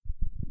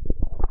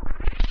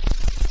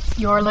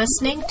You're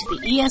listening to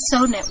the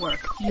ESO Network,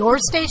 your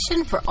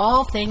station for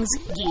all things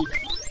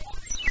geek.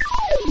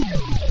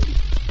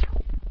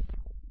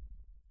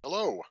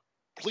 Hello.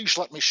 Please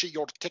let me see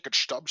your ticket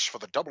stubs for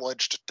the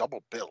double-edged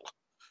double bill.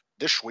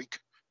 This week,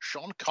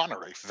 Sean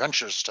Connery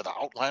ventures to the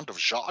outland of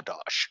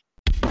Zardoz.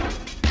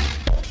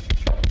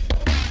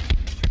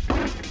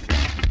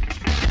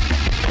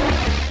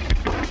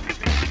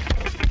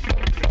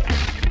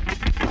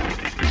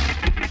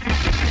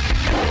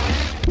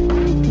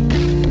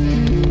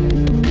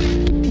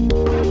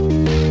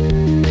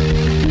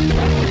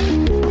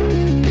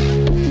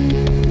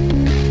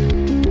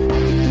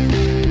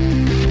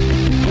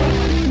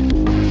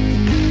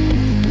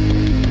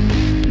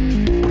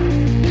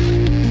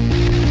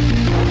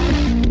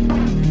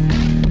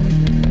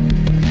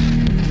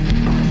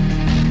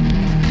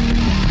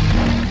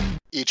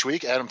 Each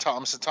week, Adam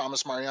Thomas and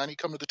Thomas Mariani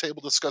come to the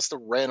table to discuss the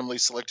randomly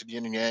selected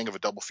yin and yang of a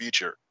double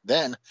feature.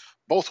 Then,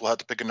 both will have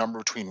to pick a number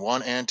between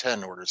 1 and 10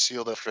 in order to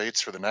seal their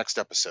fates for the next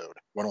episode.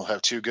 One will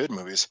have 2 good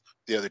movies,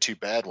 the other 2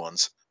 bad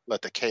ones.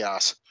 Let the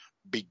chaos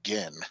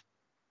begin.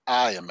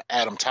 I am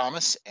Adam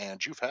Thomas,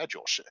 and you've had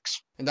your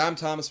six. And I'm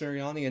Thomas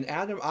Mariani, and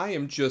Adam, I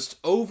am just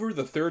over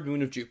the third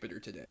moon of Jupiter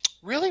today.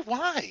 Really?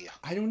 Why?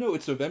 I don't know,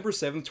 it's November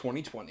 7th,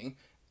 2020,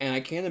 and I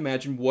can't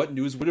imagine what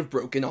news would have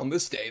broken on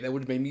this day that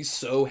would have made me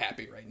so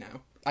happy right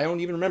now. I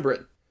don't even remember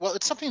it. Well,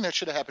 it's something that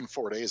should have happened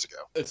 4 days ago.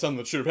 It's something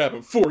that should have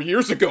happened 4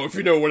 years ago, if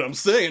you know what I'm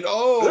saying.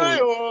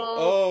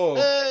 Oh,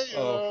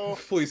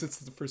 please, it's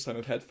the first time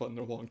I've had fun in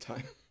a long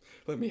time.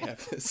 Let me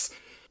have this.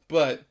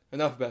 But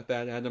enough about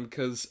that, Adam,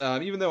 because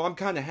even though I'm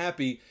kind of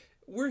happy,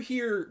 we're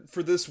here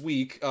for this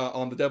week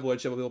on the Double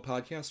Edged Double Bill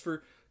podcast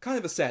for kind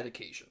of a sad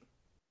occasion.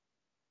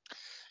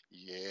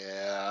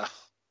 Yeah,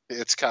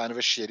 it's kind of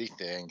a shitty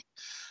thing.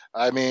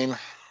 I mean,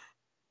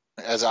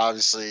 as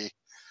obviously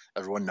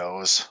everyone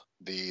knows,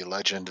 the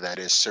legend that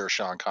is Sir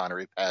Sean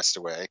Connery passed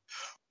away,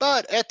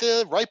 but at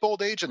the ripe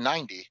old age of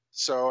 90.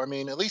 So, I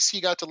mean, at least he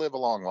got to live a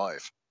long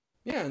life.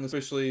 Yeah, and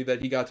especially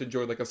that he got to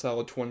enjoy like a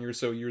solid 20 or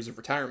so years of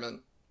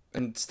retirement,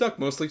 and stuck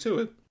mostly to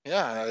it.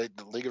 Yeah,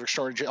 the League of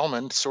Extraordinary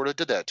Gentlemen sort of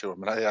did that to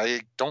him, and I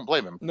don't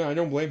blame him. No, I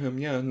don't blame him,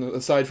 yeah. And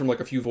aside from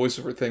like a few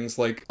voiceover things,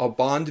 like a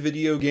Bond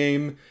video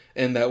game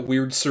and that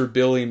weird Sir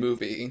Billy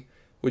movie,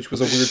 which was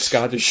a weird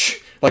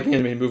Scottish like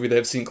anime movie that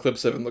I've seen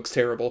clips of and looks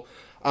terrible.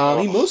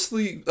 He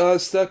mostly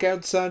stuck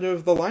outside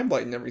of the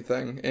limelight and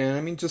everything, and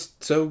I mean,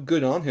 just so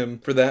good on him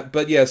for that.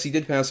 But yes, he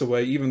did pass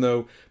away, even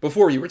though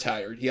before he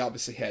retired, he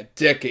obviously had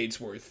decades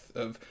worth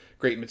of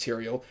great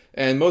material.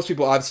 And most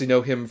people obviously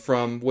know him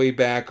from way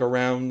back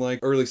around like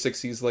early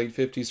 60s, late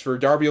 50s for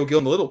Darby O'Gill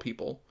and the Little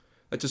People.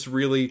 That just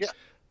really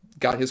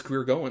got his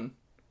career going.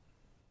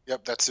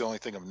 Yep, that's the only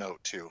thing of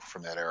note, too,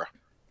 from that era.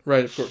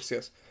 Right, of course,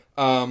 yes.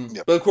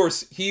 But of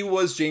course, he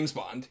was James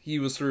Bond. He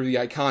was sort of the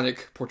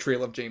iconic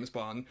portrayal of James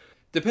Bond.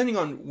 Depending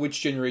on which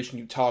generation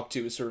you talk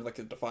to, is sort of like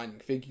the defining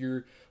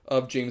figure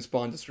of James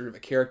Bond as sort of a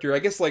character. I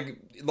guess like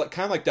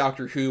kind of like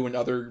Doctor Who and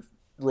other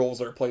roles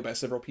that are played by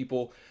several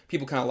people.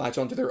 People kind of latch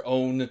onto their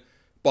own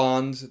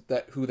Bond,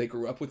 who they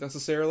grew up with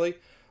necessarily.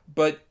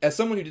 But as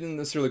someone who didn't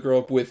necessarily grow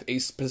up with a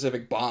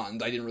specific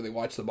Bond, I didn't really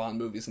watch the Bond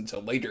movies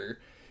until later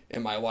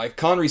in my life.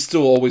 Connery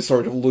still always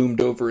sort of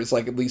loomed over as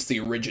like at least the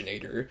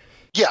originator.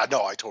 Yeah,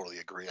 no, I totally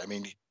agree. I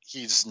mean,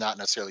 he's not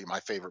necessarily my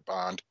favorite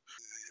Bond.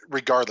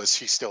 Regardless,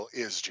 he still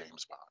is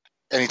James Bond.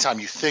 Anytime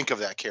you think of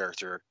that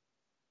character,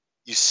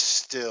 you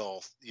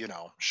still,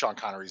 Sean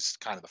Connery's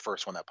kind of the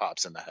first one that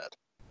pops in the head.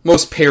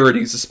 Most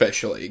parodies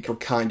especially were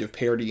kind of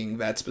parodying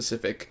that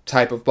specific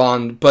type of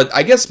Bond. But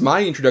I guess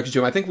my introduction to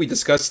him, I think we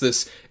discussed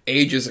this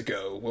ages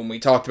ago when we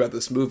talked about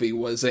this movie,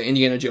 was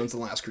Indiana Jones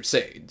and the Last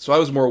Crusade. So I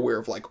was more aware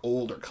of like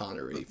older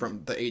Connery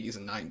from the 80s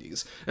and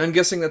 90s. And I'm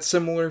guessing that's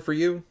similar for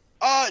you?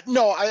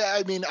 No,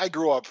 I mean, I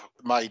grew up,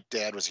 my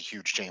dad was a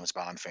huge James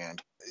Bond fan.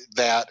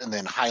 That, and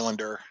then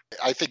Highlander.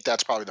 I think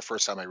that's probably the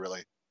first time I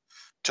really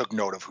took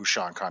note of who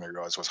Sean Connery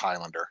was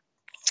Highlander.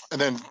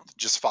 And then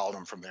just followed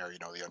him from there,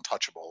 the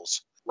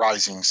Untouchables,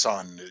 Rising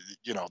Sun,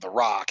 The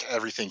Rock,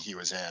 everything he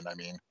was in. I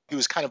mean, he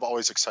was kind of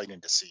always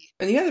exciting to see.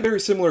 And he had a very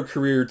similar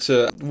career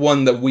to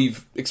one that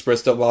we've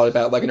expressed a lot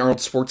about, like an Arnold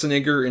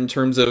Schwarzenegger, in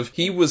terms of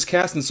he was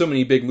cast in so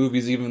many big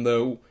movies, even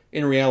though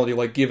in reality,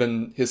 like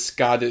given his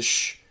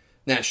Scottish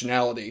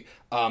nationality,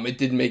 it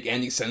didn't make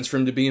any sense for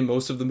him to be in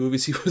most of the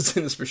movies he was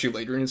in, especially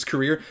later in his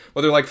career.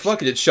 Well, they're like,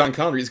 fuck it, it's Sean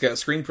Connery, he's got a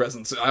screen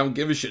presence. I don't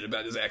give a shit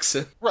about his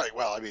accent. Right,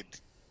 well, I mean,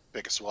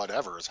 biggest one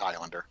ever is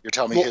Highlander. You're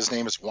telling me his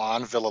name is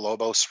Juan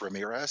Villalobos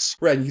Ramirez?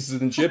 Right, he's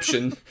an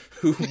Egyptian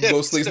who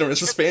mostly is known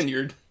as a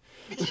Spaniard.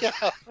 Yeah.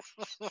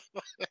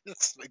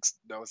 This makes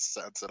no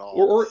sense at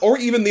all. Or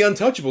even the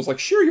Untouchables, like,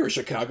 sure, you're a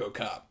Chicago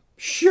cop.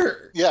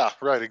 Sure. Yeah,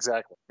 right,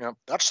 exactly. Yeah,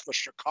 that's the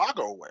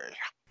Chicago way.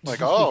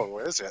 Like, oh,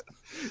 is it?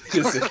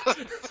 Is it?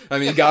 I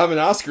mean, he got him an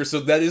Oscar, so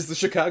that is the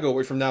Chicago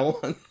way from now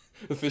on,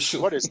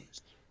 officially. What is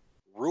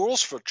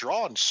rules for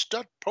draw and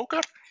stud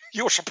poker?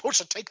 You were supposed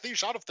to take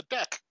these out of the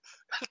deck.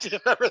 Do you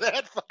remember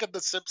that? Fucking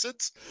The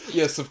Simpsons?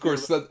 Yes, of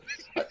course.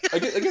 I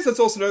guess that's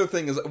also another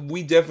thing, is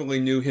we definitely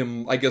knew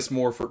him, I guess,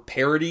 more for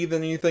parody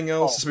than anything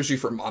else, especially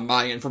on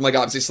my end, from, like,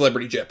 obviously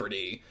Celebrity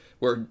Jeopardy,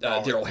 where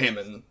Daryl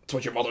Hammond, "It's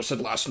what your mother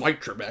said last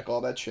night, Trebek,"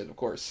 all that shit, of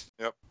course.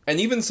 Yep. And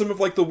even some of,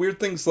 like, the weird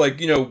things, like,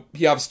 he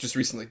obviously just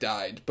recently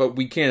died, but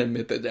we can't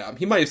admit that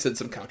he might have said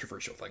some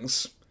controversial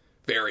things.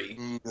 Very,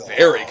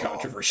 very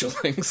controversial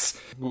things.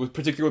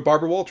 Particularly with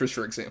Barbara Walters,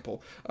 for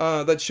example.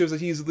 That shows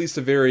that he's at least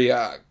a very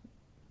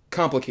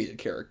complicated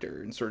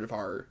character in sort of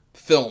our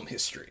film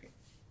history.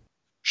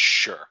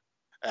 Sure.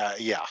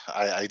 Yeah,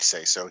 I'd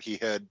say so. He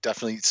had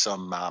definitely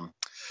some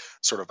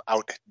sort of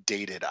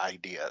outdated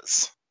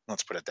ideas.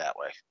 Let's put it that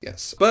way.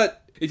 Yes.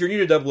 But if you're new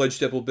to Double Edged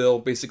Double Bill,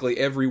 basically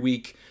every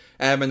week,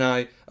 Adam and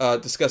I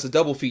discuss a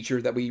double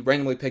feature that we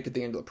randomly picked at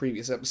the end of the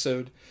previous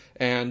episode.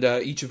 And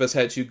each of us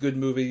had 2 good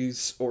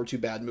movies or 2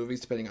 bad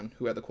movies, depending on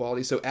who had the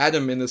quality. So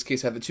Adam, in this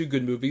case, had the 2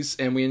 good movies,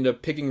 and we ended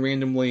up picking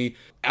randomly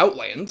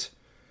Outland.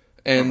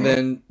 And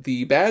then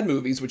the bad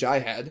movies, which I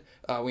had,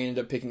 we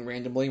ended up picking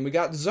randomly, and we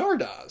got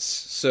Zardoz.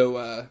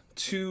 So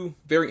 2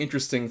 very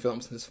interesting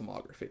films in his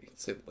filmography, to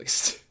say the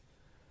least.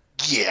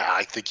 Yeah,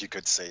 I think you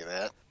could say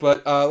that.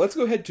 But let's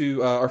go ahead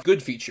to our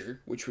good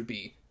feature, which would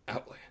be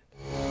Outland.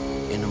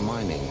 In a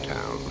mining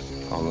town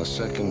on the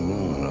second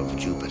moon of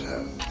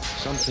Jupiter,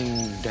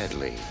 something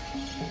deadly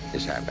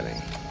is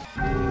happening.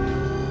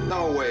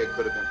 No way it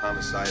could have been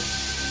homicide.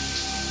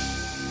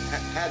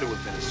 Had to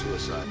have been a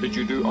suicide. Did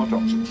you do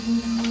autopsy?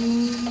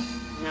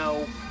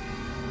 No.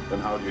 Then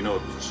how do you know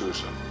it was a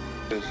suicide?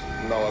 There's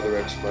no other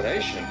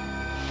explanation.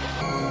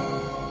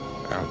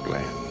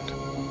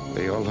 Outland,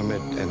 the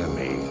ultimate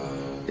enemy,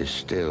 is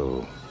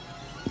still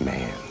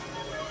man.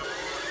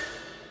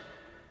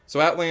 So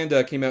Outland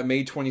came out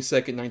May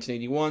 22nd,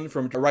 1981,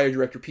 from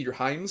writer-director Peter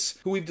Hyams,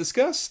 who we've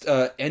discussed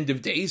End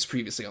of Days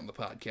previously on the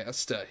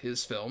podcast,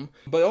 his film,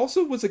 but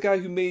also was a guy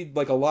who made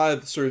like a lot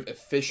of sort of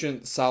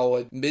efficient,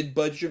 solid,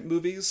 mid-budget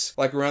movies.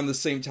 Like around the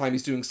same time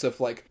he's doing stuff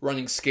like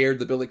Running Scared,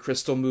 the Billy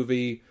Crystal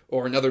movie,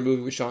 or another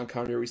movie with Sean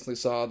Connery recently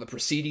saw, The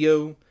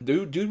Presidio.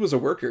 Dude was a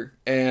worker.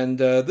 And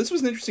this was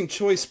an interesting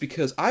choice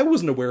because I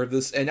wasn't aware of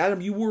this, and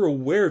Adam, you were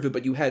aware of it,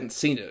 but you hadn't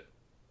seen it,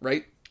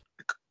 right?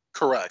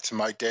 Correct.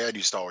 My dad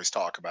used to always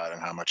talk about it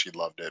and how much he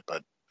loved it,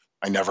 but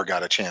I never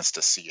got a chance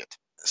to see it.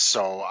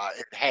 So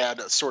it had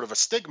a sort of a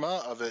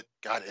stigma of it.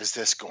 God, is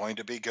this going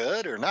to be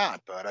good or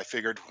not? But I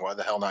figured, why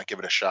the hell not give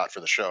it a shot for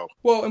the show?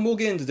 Well, and we'll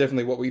get into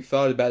definitely what we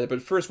thought about it,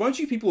 but first, why don't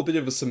you give people a bit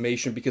of a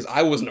summation, because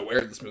I wasn't aware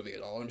of this movie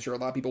at all. I'm sure a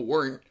lot of people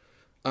weren't.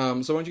 So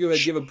why don't you go ahead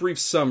and give a brief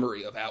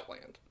summary of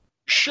Outland?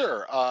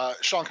 Sure.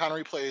 Sean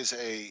Connery plays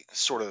a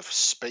sort of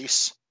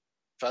space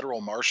federal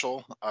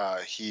marshal.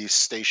 He's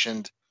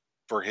stationed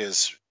for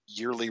his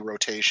yearly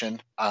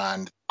rotation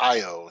on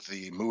Io,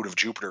 the moon of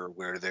Jupiter,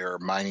 where they're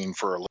mining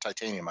for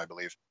titanium, I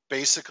believe.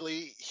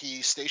 Basically,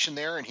 he's stationed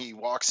there and he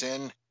walks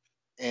in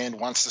and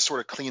wants to sort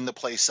of clean the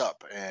place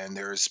up. And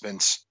there's been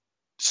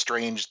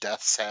strange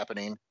deaths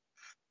happening,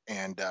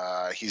 and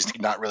he's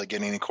not really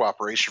getting any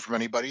cooperation from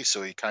anybody,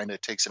 so he kind of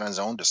takes it on his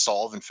own to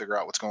solve and figure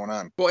out what's going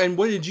on. Well, and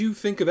what did you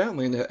think of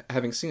Outland,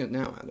 having seen it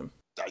now, Adam?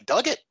 I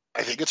dug it.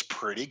 I think it's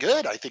pretty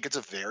good. I think it's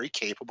a very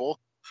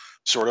capable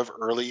sort of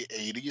early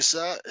 80s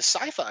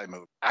sci-fi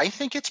movie. I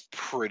think it's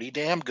pretty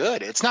damn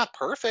good. It's not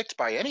perfect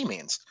by any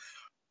means,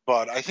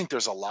 but I think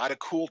there's a lot of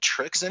cool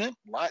tricks in it,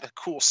 a lot of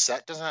cool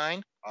set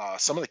design.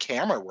 Some of the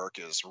camera work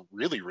is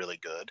really, really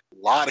good.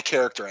 A lot of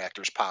character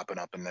actors popping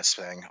up in this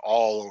thing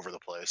all over the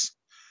place.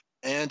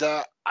 And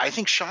I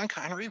think Sean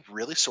Connery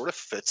really sort of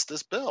fits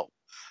this bill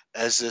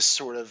as this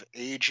sort of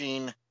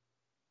aging,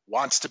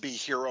 wants to be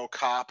hero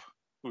cop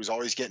who's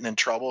always getting in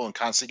trouble and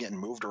constantly getting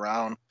moved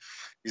around.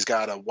 He's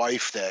got a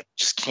wife that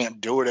just can't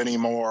do it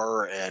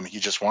anymore, and he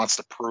just wants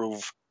to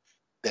prove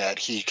that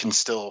he can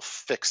still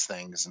fix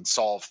things and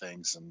solve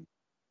things and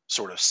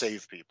sort of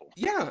save people.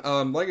 Yeah,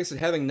 like I said,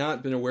 having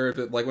not been aware of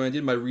it, like when I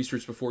did my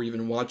research before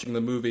even watching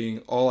the movie,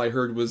 all I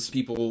heard was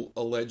people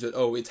allege that,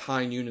 oh, it's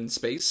high noon in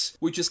space,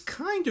 which is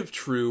kind of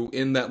true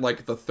in that,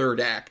 like, the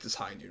third act is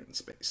high noon in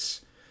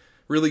space.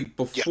 Really,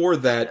 before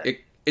that,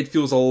 it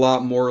feels a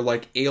lot more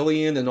like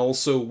Alien, and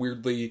also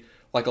weirdly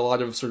like a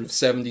lot of sort of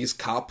 70s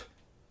cop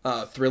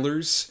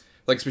thrillers,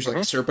 like especially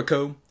like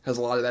Serpico has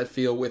a lot of that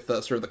feel with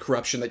sort of the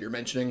corruption that you're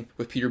mentioning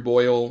with Peter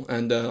Boyle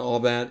and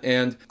all that.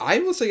 And I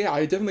will say, yeah,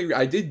 I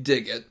did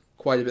dig it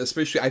quite a bit,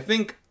 especially I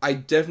think I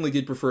definitely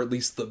did prefer at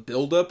least the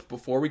build-up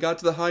before we got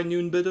to the high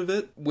noon bit of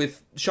it.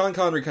 With Sean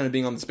Connery kind of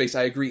being on the space,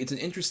 I agree, it's an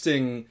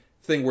interesting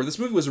thing where this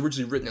movie was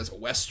originally written as a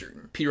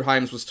Western. Peter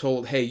Hyams was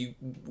told, hey,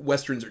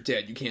 Westerns are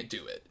dead, you can't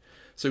do it.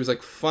 So he was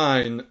like,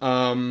 fine,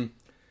 how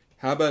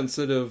about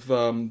instead of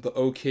the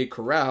OK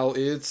Corral,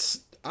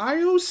 it's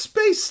Io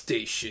Space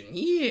Station.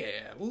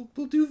 Yeah,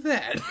 we'll do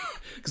that.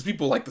 Because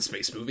people like the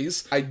space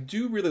movies. I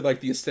do really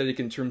like the aesthetic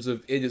in terms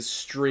of it is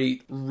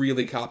straight,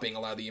 really copying a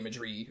lot of the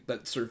imagery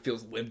that sort of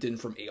feels lived in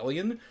from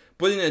Alien,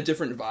 but in a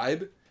different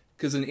vibe.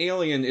 Because in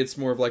Alien, it's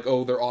more of like,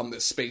 oh, they're on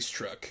this space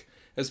truck.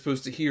 As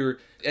opposed to here,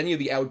 any of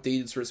the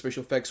outdated sort of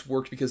special effects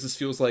worked because this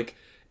feels like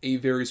a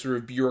very sort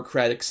of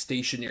bureaucratic,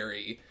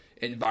 stationary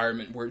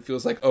environment where it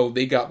feels like, oh,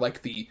 they got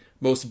like the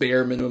most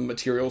bare minimum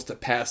materials to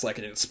pass like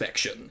an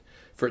inspection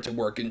for it to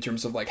work, in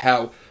terms of like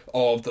how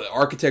all of the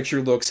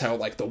architecture looks, how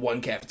like the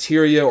one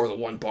cafeteria or the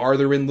one bar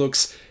they're in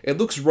looks. It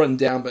looks run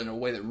down, but in a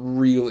way that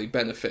really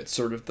benefits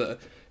sort of the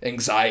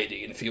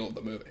anxiety and feel of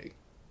the movie.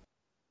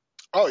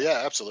 Oh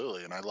yeah,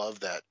 absolutely. And I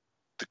love that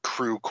the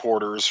crew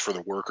quarters for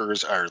the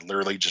workers are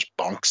literally just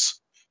bunks.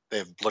 They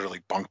have literally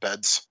bunk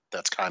beds.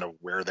 That's kind of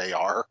where they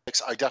are.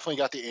 I definitely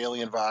got the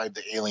Alien vibe,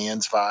 the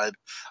Aliens vibe.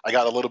 I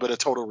got a little bit of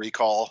Total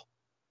Recall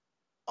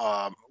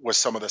with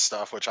some of the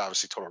stuff, which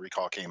obviously Total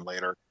Recall came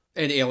later.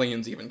 And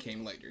Aliens even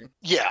came later.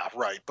 Yeah,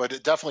 right. But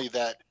it definitely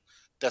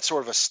that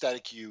sort of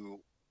aesthetic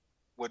you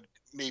would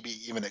maybe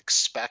even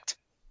expect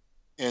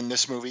in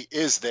this movie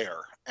is there,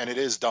 and it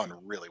is done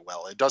really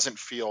well. It doesn't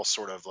feel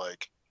sort of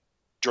like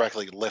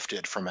directly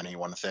lifted from any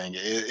one thing.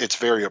 It's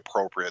very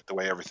appropriate the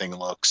way everything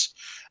looks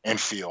and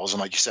feels,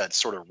 and like you said,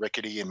 sort of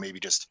rickety and maybe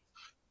just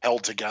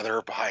held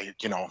together by,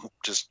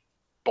 just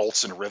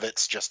bolts and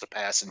rivets just to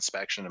pass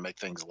inspection and make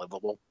things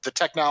livable. The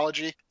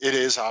technology, it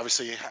is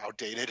obviously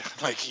outdated,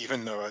 like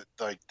even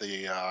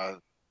the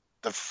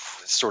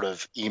sort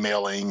of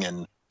emailing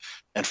and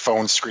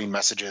phone screen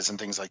messages and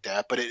things like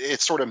that, but it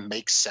sort of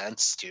makes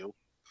sense too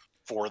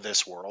for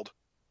this world.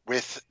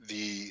 With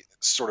the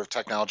sort of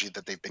technology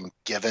that they've been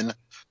given,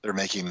 they're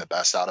making the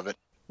best out of it.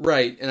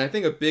 Right, and I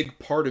think a big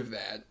part of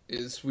that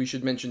is, we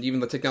should mention even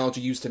the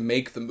technology used to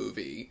make the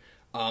movie.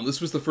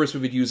 This was the first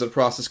movie to use a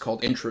process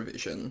called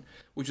Intravision,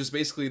 which is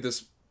basically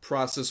this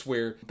process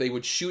where they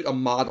would shoot a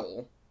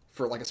model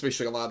for, like,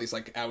 especially a lot of these,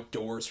 like,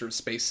 outdoor sort of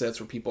space sets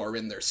where people are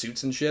in their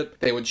suits and shit.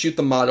 They would shoot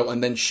the model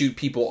and then shoot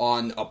people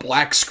on a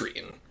black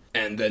screen,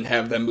 and then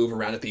have them move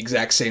around at the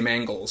exact same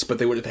angles, but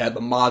they would have had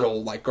the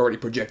model, like, already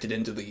projected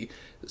into the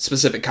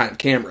specific kind of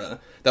camera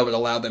that would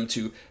allow them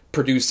to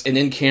produce an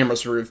in-camera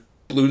sort of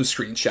blue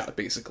screen shot,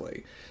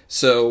 basically.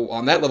 So,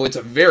 on that level, it's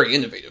a very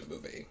innovative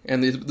movie.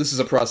 And this is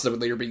a process that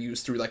would later be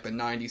used through, like, the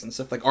 90s and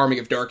stuff, like Army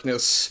of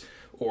Darkness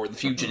or The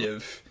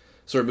Fugitive,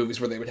 sort of movies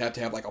where they would have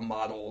to have, like, a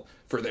model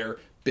for their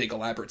big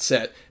elaborate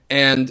set.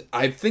 And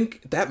I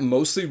think that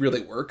mostly really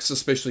works,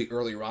 especially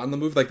earlier on in the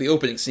movie, like the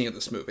opening scene of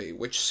this movie,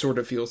 which sort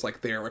of feels like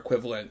their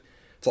equivalent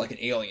to like an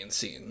Alien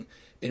scene,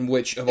 in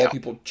which, of all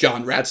people,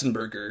 John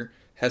Ratzenberger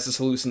has this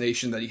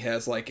hallucination that he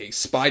has like a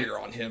spider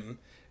on him,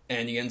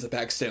 and he ends up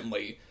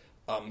accidentally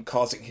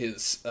causing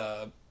his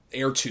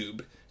air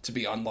tube to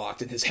be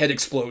unlocked, and his head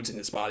explodes and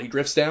his body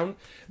drifts down.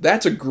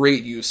 That's a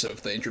great use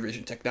of the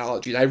Intravision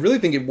technology, and I really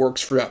think it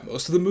works throughout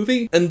most of the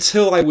movie,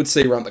 until I would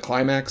say around the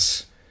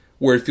climax,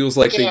 where it feels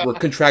like they were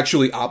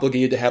contractually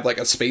obligated to have, like,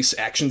 a space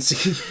action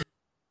scene.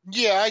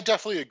 Yeah, I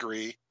definitely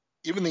agree.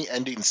 Even the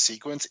ending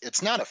sequence,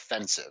 it's not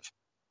offensive.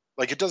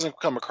 Like, it doesn't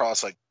come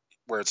across like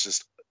where it's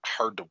just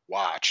hard to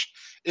watch.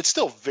 It's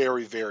still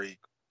very, very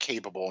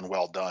capable and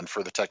well done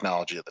for the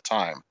technology at the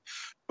time.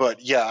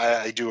 But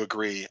yeah, I do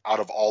agree. Out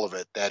of all of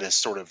it, that is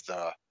sort of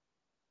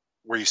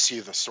where you see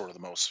the sort of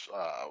the most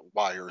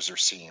wires or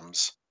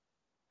seams,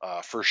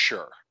 for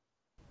sure.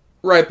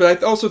 Right,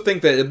 but I also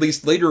think that at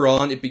least later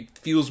on, it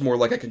feels more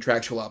like a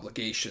contractual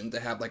obligation to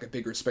have, like, a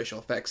bigger special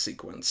effects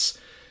sequence.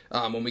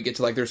 When we get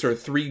to, like, there's sort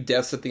of 3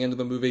 deaths at the end of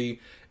the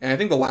movie, and I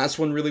think the last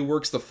one really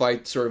works, the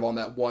fight sort of on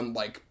that one,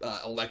 like,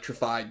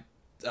 electrified,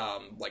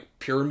 like,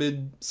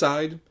 pyramid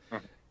side,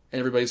 and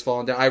everybody's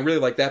falling down. I really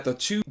like that. The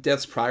 2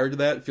 deaths prior to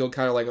that feel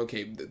kind of like,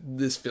 okay,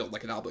 this felt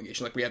like an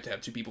obligation. Like, we have to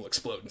have 2 people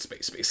explode in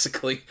space,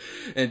 basically.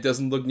 And it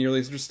doesn't look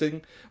nearly as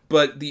interesting.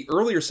 But the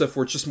earlier stuff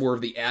where it's just more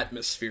of the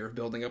atmosphere of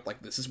building up,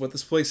 like, this is what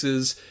this place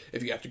is.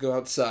 If you have to go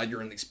outside,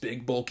 you're in these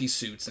big, bulky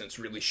suits, and it's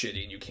really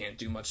shitty, and you can't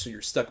do much, so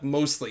you're stuck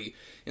mostly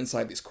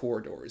inside these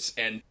corridors.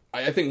 And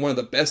I think one of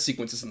the best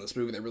sequences in this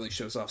movie that really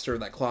shows off sort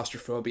of that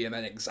claustrophobia and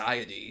that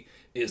anxiety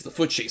is the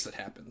foot chase that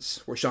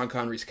happens, where Sean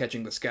Connery's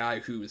catching this guy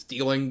who is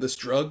dealing this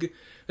drug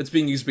that's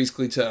being used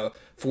basically to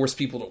force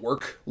people to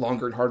work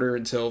longer and harder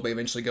until they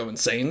eventually go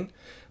insane.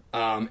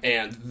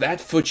 And that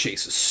foot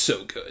chase is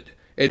so good.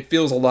 It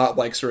feels a lot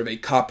like sort of a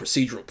cop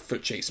procedural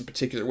foot chase in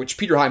particular, which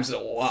Peter Hyams did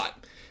a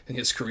lot in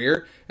his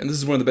career, and this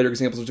is one of the better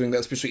examples of doing that,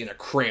 especially in a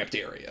cramped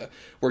area,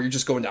 where you're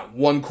just going down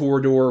one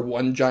corridor,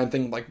 one giant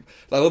thing. Like,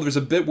 I love there's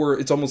a bit where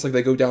it's almost like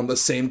they go down the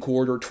same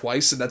corridor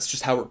twice, and that's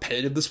just how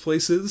repetitive this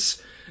place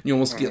is. You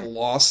almost get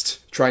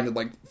lost trying to,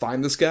 like,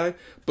 find this guy,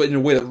 but in a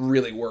way that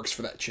really works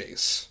for that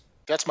chase.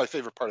 That's my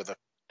favorite part of the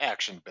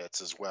action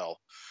bits as well.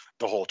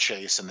 The whole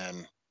chase, and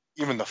then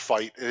even the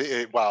fight.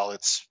 While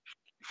it's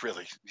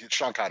really,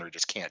 Sean Connery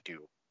just can't do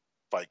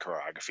fight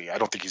choreography. I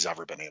don't think he's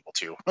ever been able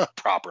to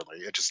properly.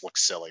 It just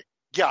looks silly.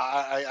 Yeah,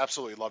 I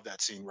absolutely love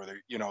that scene where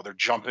they're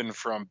jumping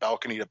from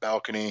balcony to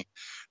balcony.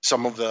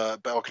 Some of the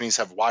balconies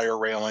have wire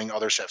railing,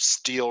 others have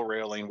steel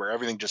railing, where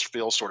everything just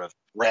feels sort of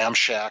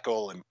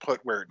ramshackle and put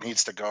where it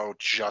needs to go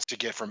just to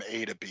get from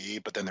A to B.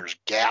 But then there's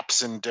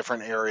gaps in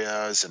different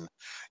areas, and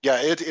yeah,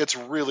 it's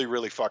really,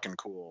 really fucking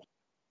cool.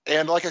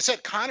 And like I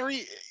said,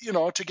 Connery,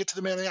 to get to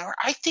the man of the hour,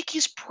 I think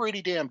he's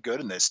pretty damn good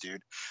in this,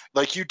 dude.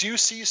 Like, you do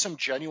see some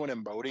genuine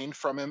emoting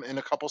from him in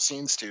a couple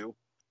scenes too.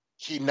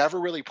 he never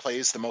really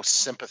plays the most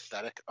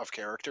sympathetic of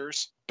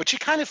characters, but you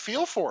kind of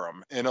feel for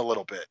him in a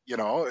little bit,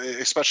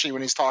 especially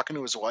when he's talking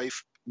to his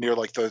wife near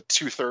like the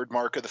 2/3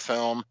 mark of the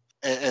film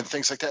and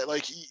things like that.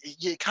 Like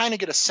you kind of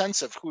get a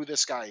sense of who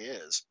this guy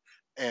is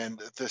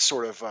and the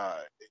sort of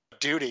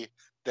duty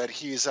that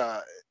he's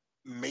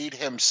made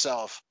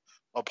himself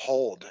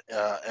uphold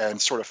and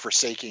sort of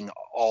forsaking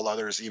all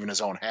others, even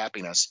his own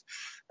happiness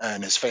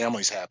and his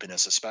family's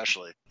happiness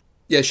especially.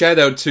 Yeah, shout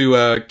out to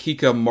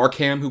Kika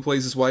Markham, who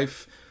plays his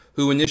wife,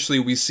 who initially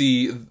we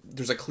see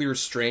there's a clear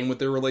strain with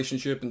their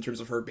relationship in terms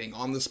of her being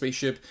on the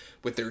spaceship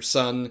with their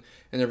son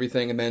and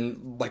everything, and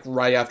then like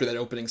right after that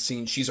opening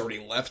scene, she's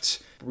already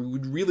left. We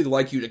would really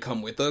like you to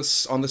come with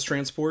us on this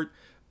transport,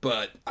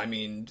 but I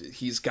mean,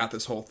 he's got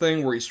this whole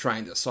thing where he's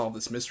trying to solve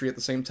this mystery at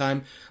the same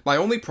time. My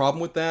only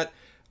problem with that,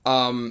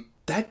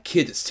 that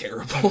kid is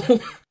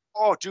terrible.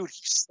 Oh, dude,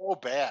 he's so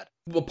bad.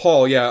 Well,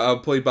 Paul,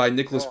 played by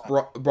Nicholas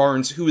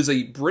Barnes, who is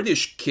a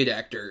British kid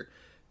actor,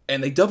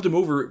 and they dubbed him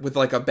over with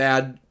like a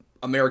bad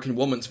American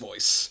woman's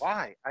voice.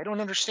 Why? I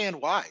don't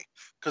understand why.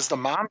 Because the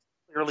mom's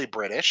clearly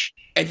British.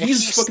 And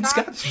he's fucking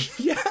Scottish.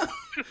 Yeah.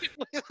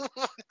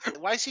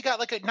 Why has he got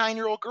like a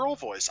 9-year-old girl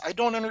voice? I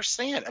don't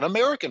understand. An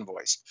American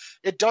voice.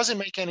 It doesn't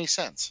make any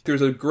sense.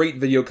 There's a great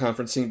video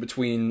conferencing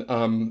between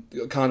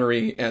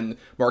Connery and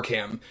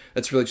Markham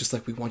that's really just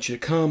like, we want you to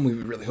come, we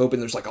really hope,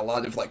 and there's like a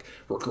lot of like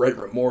regret,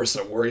 remorse,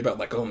 and worry about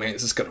like, oh man,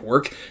 is this gonna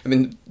work? And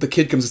then the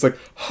kid comes, it's like,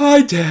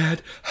 hi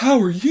Dad, how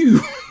are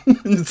you?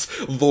 And it's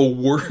the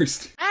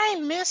worst. I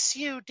miss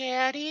you,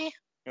 Daddy.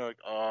 You're like,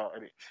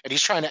 and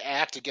he's trying to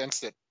act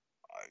against it.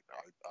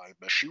 I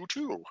miss you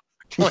too.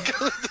 Like,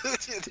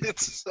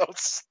 it's so.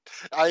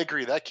 I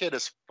agree. That kid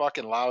is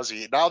fucking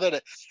lousy. Now that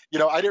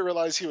I didn't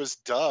realize he was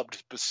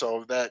dubbed,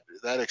 so that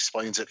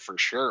explains it for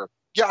sure.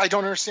 Yeah, I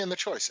don't understand the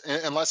choice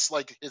unless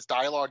like his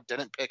dialogue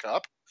didn't pick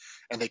up,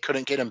 and they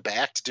couldn't get him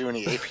back to do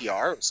any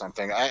APR or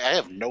something. I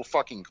have no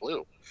fucking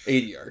clue.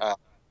 ADR.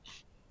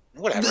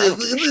 Whatever.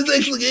 It's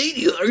actually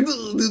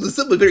ADR.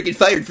 Someone better get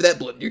fired for that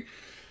blunder.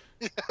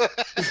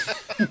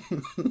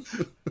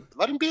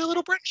 Let him be a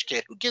little British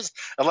kid. Who gives?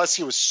 Unless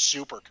he was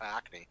super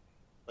Cockney,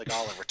 like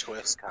Oliver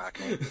Twist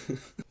Cockney.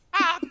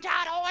 Oh,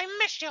 Dad, I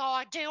miss you.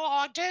 I do.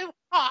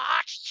 Oh,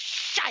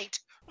 shite.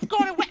 I'm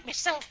going to wet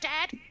myself,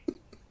 Dad.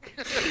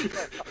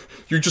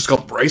 You just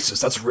got braces.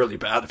 That's really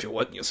bad if you're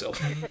wetting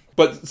yourself.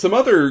 But some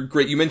other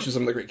great, you mentioned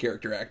some of the great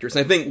character actors,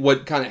 and I think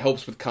what kind of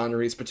helps with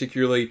Connery is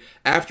particularly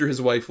after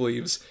his wife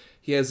leaves,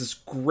 he has this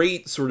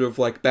great sort of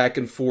like back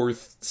and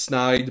forth,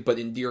 snide but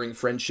endearing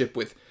friendship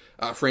with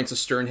Frances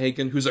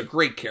Sternhagen, who's a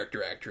great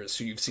character actress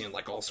who you've seen in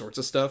like all sorts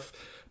of stuff.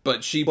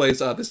 But she plays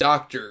this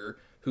doctor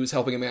who's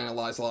helping him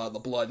analyze a lot of the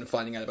blood and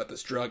finding out about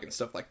this drug and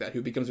stuff like that,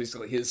 who becomes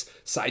basically his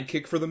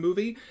sidekick for the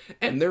movie.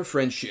 And their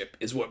friendship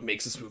is what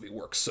makes this movie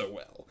work so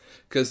well.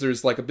 Because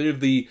there's like a bit of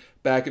the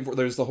back and forth,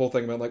 there's the whole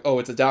thing about like, oh,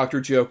 it's a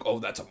doctor joke, oh,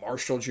 that's a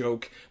Marshall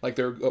joke, like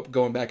they're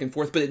going back and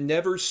forth, but it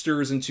never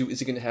stirs into, is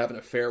he going to have an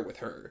affair with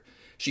her?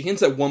 She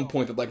hints at one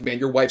point that, like, man,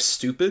 your wife's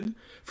stupid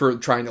for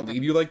trying to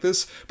leave you like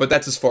this, but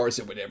that's as far as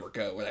it would ever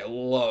go. And I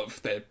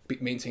love that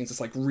it maintains this,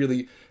 like,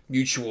 really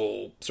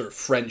mutual sort of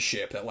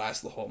friendship that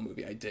lasts the whole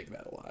movie. I dig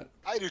that a lot.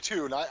 I do,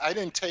 too. And I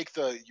didn't take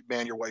the,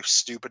 man, your wife's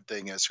stupid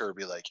thing as her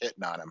be, like,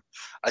 hitting on him.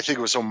 I think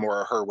it was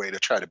more her way to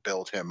try to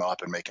build him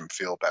up and make him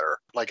feel better.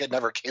 Like, it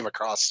never came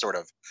across sort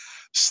of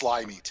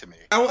slimy to me.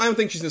 I don't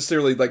think she's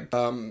necessarily, like,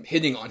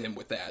 hitting on him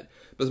with that,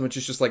 but as much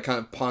as just, like, kind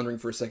of pondering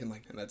for a second,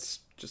 like, and that's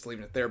just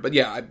leaving it there. But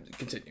yeah, I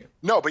continue.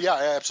 No, but yeah,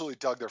 I absolutely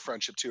dug their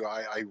friendship too.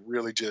 I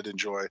really did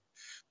enjoy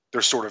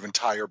their sort of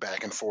entire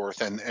back and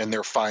forth and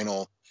their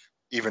final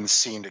even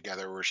scene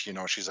together where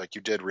she's like,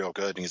 you did real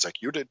good. And he's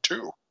like, you did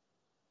too.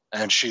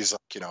 And she's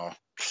like,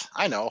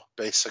 I know,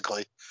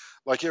 basically.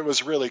 Like, it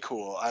was really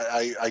cool.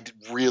 I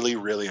really,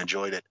 really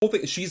enjoyed it. The whole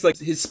thing, she's like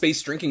his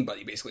space drinking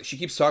buddy, basically. She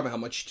keeps talking about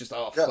how much she just,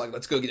 like,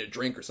 let's go get a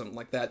drink or something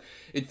like that.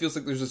 It feels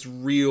like there's this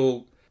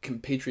real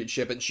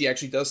compatriotship, and she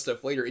actually does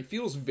stuff later. It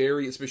feels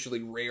very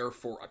especially rare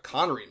for a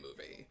Connery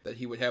movie that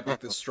he would have like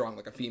this strong,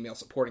 like a female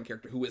supporting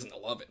character who isn't a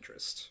love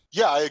interest.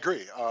 Yeah, I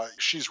agree.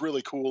 She's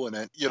really cool in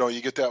it.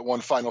 You get that one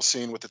final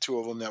scene with the two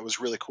of them that was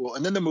really cool,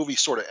 and then the movie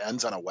sort of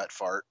ends on a wet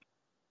fart,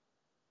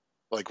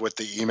 like with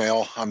the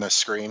email on the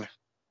screen,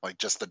 like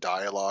just the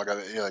dialogue.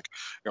 You're like,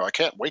 I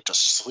can't wait to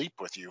sleep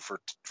with you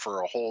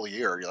for a whole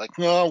year. You're like,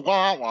 no,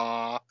 wah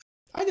wah.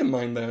 I didn't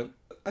mind that.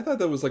 I thought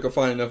that was like a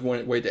fine enough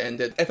way to end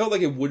it. I felt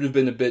like it would have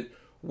been a bit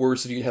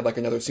worse if you had like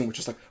another scene which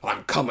is like,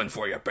 I'm coming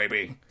for you,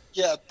 baby.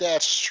 Yeah,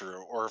 that's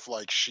true. Or if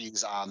like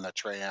she's on the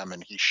tram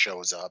and he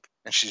shows up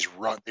and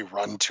they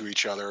run to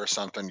each other or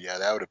something. Yeah,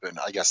 that would have been,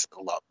 I guess,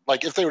 a lot.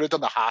 Like if they would have done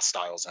the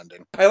Hostiles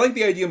ending. I like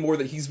the idea more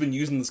that he's been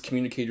using this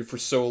communicator for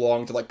so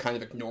long to like kind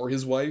of ignore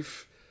his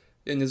wife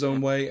in his own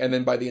way, and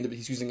then by the end of it,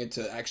 he's using it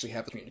to actually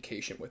have a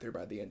communication with her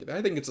by the end of it.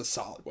 I think it's a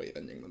solid way of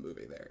ending the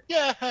movie there.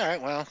 Yeah, all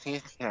right, well,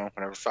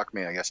 whatever, fuck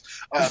me, I guess.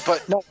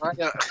 But no,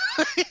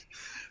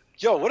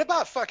 yo, what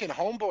about fucking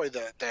Homeboy,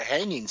 the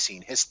hanging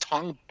scene, his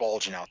tongue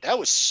bulging out? That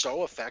was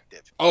so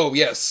effective. Oh,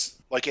 yes.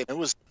 Like, and it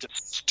was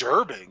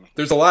disturbing.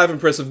 There's a lot of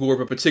impressive gore,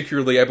 but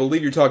particularly, I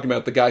believe you're talking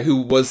about the guy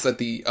who was at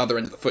the other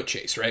end of the foot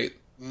chase, right?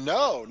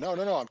 No.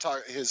 I'm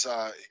talking his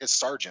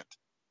sergeant.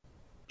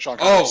 Sean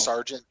Connery's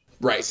sergeant.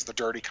 Right. Was the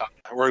dirty cop.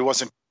 Where he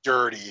wasn't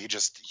dirty,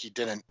 he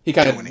didn't. He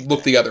kind of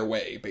looked the other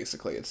way,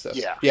 basically, and stuff.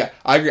 Yeah,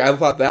 I agree. I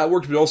thought that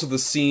worked, but also the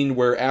scene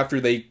where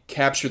after they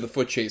capture the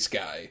foot chase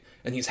guy,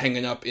 and he's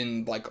hanging up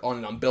in, like, on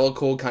an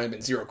umbilical, kind of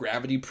in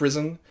zero-gravity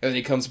prison, and then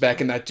he comes back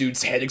and that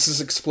dude's head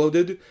has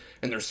exploded,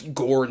 and there's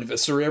gore and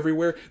viscera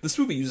everywhere. This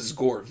movie uses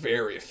gore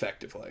very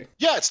effectively.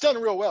 Yeah, it's done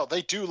real well.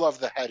 They do love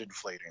the head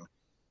inflating.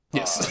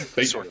 Yes,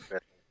 they sort of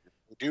bit.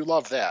 They do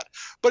love that.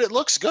 But it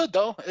looks good,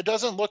 though. It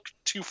doesn't look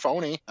too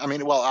phony. I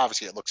mean, well,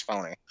 obviously it looks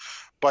phony,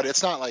 but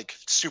it's not, like,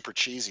 super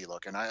cheesy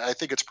looking. I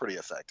think it's pretty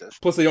effective.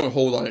 Plus, they don't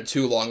hold on it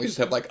too long. They just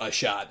have, like, a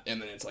shot,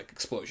 and then it's, like,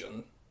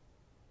 explosion.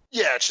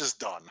 Yeah, it's just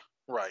done.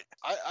 Right.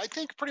 I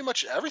think pretty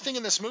much everything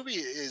in this movie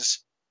is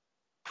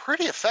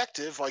pretty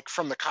effective, like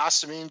from the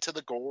costuming to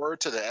the gore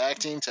to the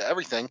acting to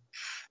everything.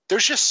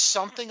 There's just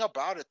something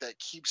about it that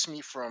keeps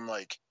me from,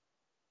 like,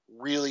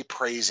 really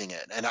praising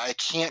it, and I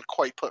can't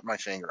quite put my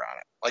finger on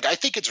it. Like, I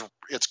think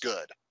it's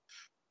good,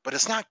 but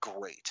it's not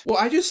great. Well,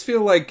 I just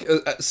feel like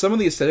some of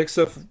the aesthetic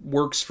stuff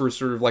works for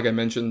sort of, like I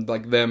mentioned,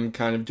 like them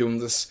kind of doing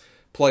this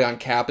play on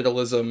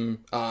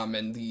capitalism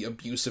and the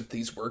abuse of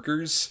these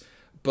workers.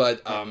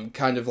 But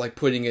kind of like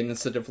putting it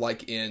instead of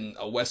like in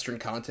a Western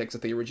context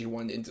that they originally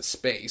wanted into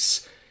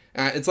space.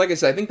 It's like I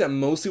said, I think that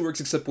mostly works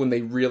except when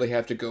they really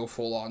have to go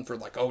full on for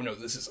like, oh no,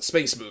 this is a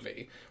space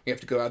movie. We have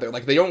to go out there.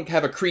 Like, they don't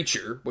have a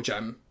creature, which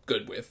I'm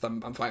good with.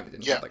 I'm fine with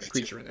it. Have like a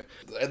creature in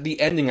it.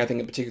 The ending, I think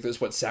in particular, is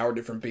what soured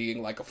it from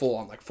being like a full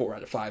on like 4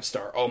 out of 5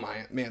 star. Oh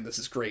my man, this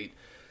is great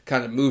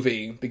kind of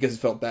movie, because it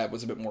felt that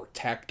was a bit more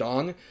tacked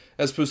on,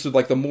 as opposed to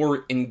like the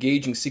more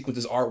engaging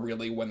sequences are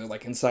really when they're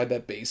like inside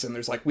that base, and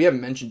there's like, we haven't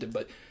mentioned it,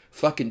 but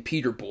fucking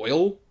Peter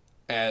Boyle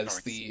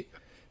as the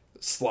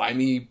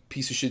slimy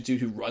piece of shit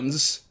dude who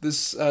runs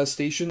this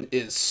station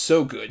is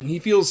so good, and he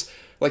feels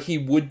like he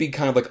would be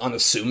kind of like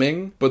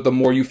unassuming, but the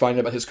more you find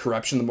out about his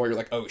corruption, the more you're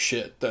like, oh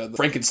shit, the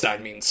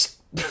Frankenstein means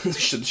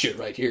shit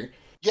right here.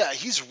 Yeah,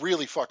 he's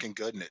really fucking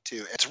good in it,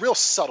 too. It's real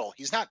subtle.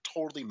 He's not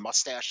totally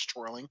mustache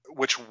twirling,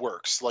 which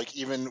works. Like,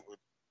 even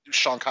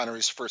Sean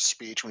Connery's first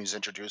speech when he's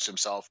introduced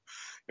himself,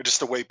 just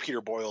the way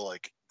Peter Boyle,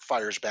 like,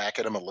 fires back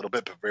at him a little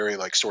bit, but very,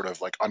 like, sort of,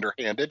 like,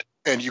 underhanded.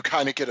 And you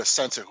kind of get a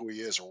sense of who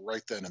he is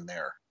right then and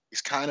there.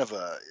 He's kind of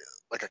a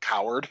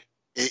coward.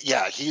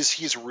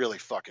 He's really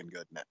fucking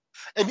good in it.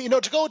 And, you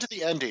know, to go into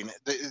the ending,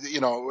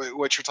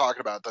 what you're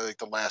talking about,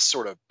 the last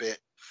sort of bit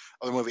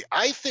of the movie,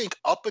 I think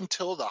up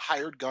until the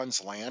hired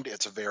guns land,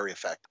 it's very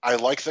effective. I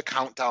like the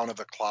countdown of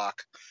the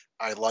clock.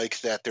 I like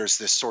that there's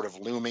this sort of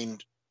looming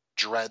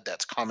dread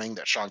that's coming,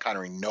 that Sean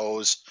Connery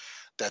knows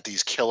that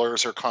these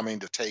killers are coming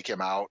to take him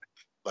out,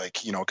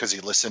 like, you know, because he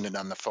listened in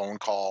on the phone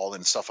call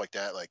and stuff like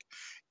that. Like,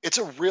 it's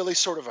a really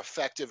sort of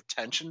effective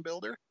tension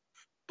builder.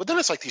 But then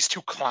it's like these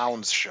two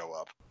clowns show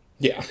up.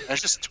 Yeah. And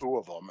it's just two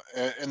of them.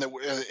 And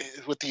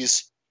with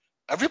these...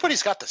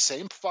 Everybody's got the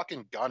same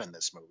fucking gun in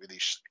this movie.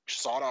 These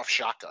sawed-off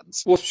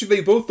shotguns. Well,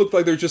 they both look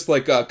like they're just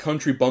like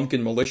country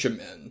bumpkin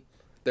militiamen.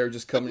 They're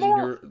just coming in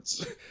here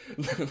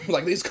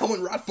like he's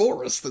coming right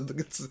for us.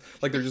 It's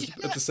like they're just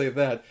to say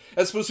that.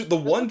 As opposed to the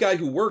one guy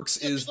who works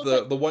is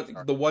the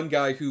one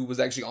guy who was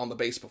actually on the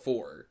base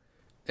before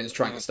and is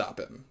trying to stop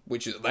him.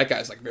 Which is, that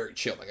guy's like very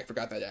chill. Like, I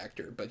forgot that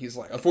actor, but he's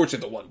like,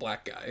 unfortunately, the one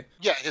black guy.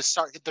 Yeah,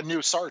 the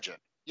new sergeant.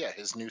 Yeah,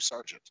 his new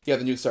sergeant. Yeah,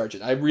 the new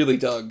sergeant. I really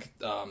dug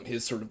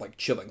his sort of, like,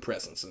 chilling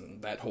presence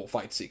in that whole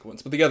fight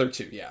sequence. But the other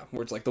two, yeah,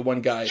 where it's like the one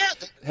guy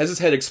has his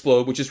head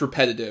explode, which is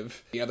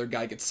repetitive. The other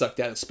guy gets sucked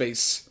out of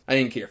space. I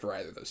didn't care for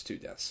either of those two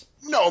deaths.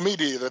 No, me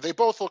neither. They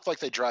both look like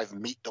they drive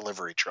meat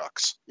delivery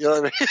trucks. You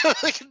know what I mean?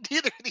 Like,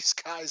 neither of these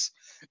guys,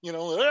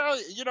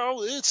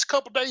 it's a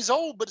couple days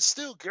old, but it's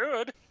still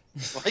good.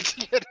 Like,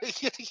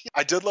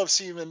 I did love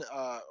Steven.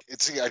 I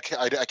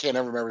can't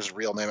ever remember his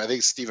real name. I think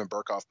it's Steven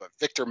Berkoff, but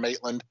Victor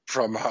Maitland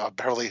from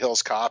Beverly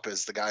Hills Cop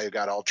is the guy who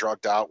got all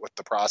drugged out with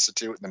the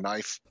prostitute and the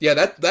knife. Yeah,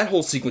 that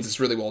whole sequence is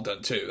really well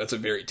done too. That's a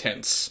very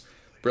tense,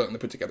 brilliantly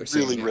put together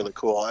scene. Really, really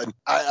cool. And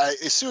I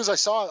as soon as I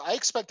saw it, I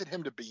expected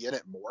him to be in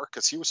it more,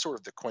 because he was sort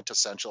of the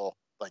quintessential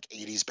like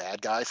 80s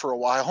bad guy for a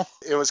while.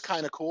 It was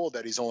kind of cool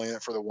that he's only in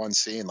it for the one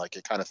scene. Like,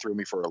 it kind of threw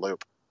me for a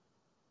loop.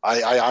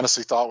 I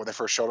honestly thought when they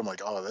first showed him,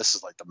 like, oh, this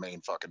is like the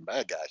main fucking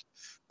bad guy.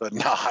 But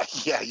nah,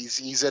 yeah,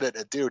 he's in it.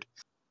 And dude,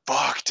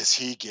 fuck, does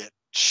he get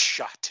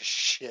shot to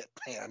shit,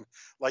 man.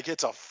 Like,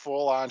 it's a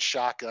full-on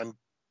shotgun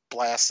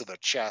blast to the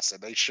chest,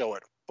 and they show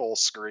it full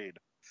screen.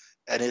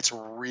 And it's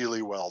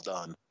really well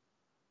done.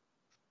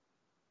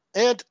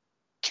 And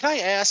can I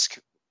ask,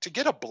 to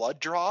get a blood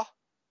draw,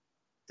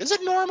 is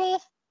it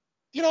normal?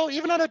 You know,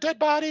 even on a dead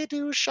body,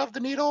 to shove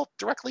the needle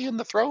directly in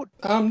the throat?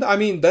 I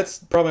mean, that's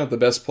probably not the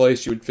best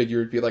place. You would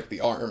figure it'd be like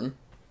the arm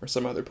or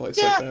some other place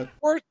like that.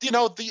 Or,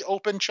 the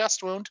open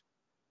chest wound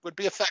would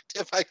be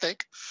effective, I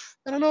think.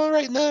 I don't know,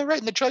 right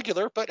in the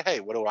jugular, but hey,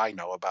 what do I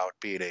know about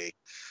being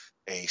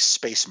a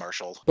space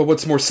marshal? But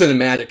what's more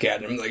cinematic,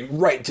 Adam, like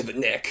right to the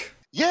neck.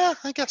 Yeah,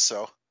 I guess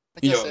so.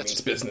 You know,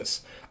 it's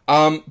business.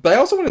 But I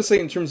also want to say,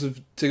 in terms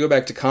of, to go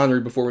back to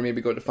Connery before we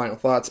maybe go to final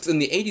thoughts, in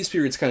the 80s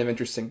period, it's kind of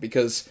interesting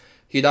because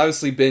he'd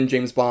obviously been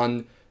James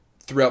Bond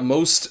throughout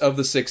most of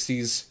the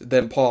 60s,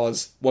 then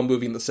pause, one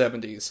movie in the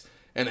 70s,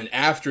 and then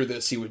after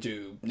this he would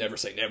do Never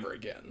Say Never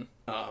Again,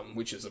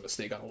 which is a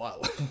mistake on a lot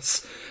of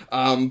levels.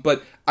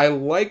 But I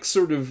like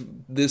sort of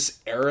this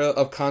era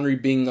of Connery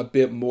being a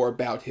bit more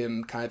about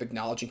him kind of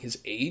acknowledging his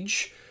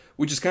age,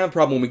 which is kind of a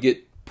problem when we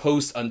get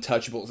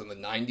post-Untouchables in the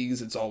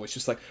 90s. It's always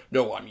just like,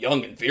 no, I'm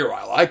young and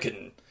virile, I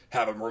can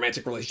have a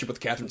romantic relationship with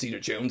Catherine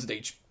Zeta-Jones at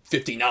age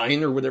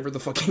 59 or whatever the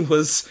fuck he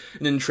was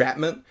in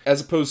Entrapment,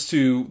 as opposed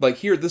to, like,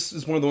 here, this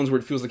is one of the ones where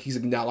it feels like he's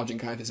acknowledging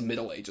kind of his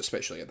middle age,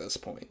 especially at this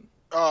point.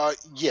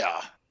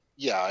 Yeah,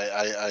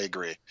 I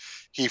agree.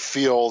 He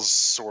feels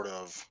sort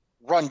of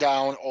run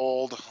down,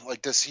 old,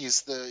 like this.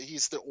 He's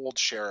the old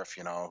sheriff,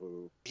 you know,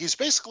 who he's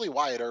basically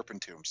Wyatt Earp in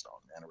Tombstone,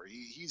 man. Where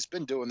he's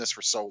been doing this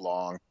for so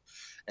long,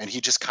 and he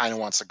just kind of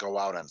wants to go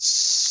out on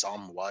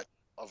somewhat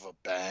of a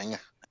bang.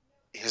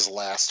 His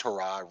last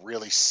hurrah,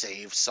 really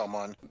save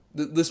someone.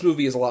 This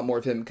movie is a lot more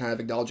of him kind of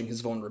acknowledging his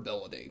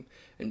vulnerability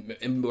and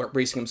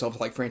embracing himself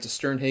like Francis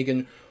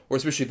Sternhagen, or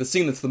especially the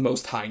scene that's the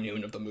most high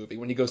noon of the movie,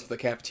 when he goes to the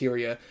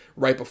cafeteria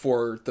right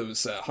before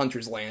those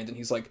hunters land, and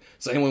he's like,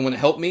 does anyone want to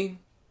help me?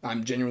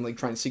 I'm genuinely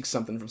trying to seek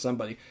something from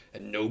somebody,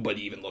 and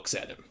nobody even looks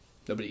at him.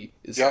 Nobody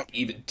is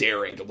even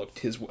daring to look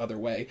his other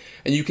way.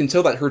 And you can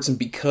tell that hurts him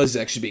because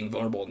he's actually being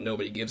vulnerable and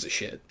nobody gives a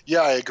shit.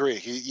 Yeah, I agree.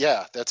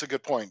 That's a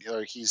good point.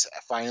 He's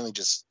finally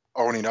just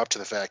owning up to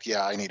the fact,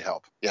 yeah, I need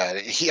help.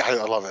 Yeah, I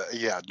love it.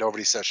 Yeah,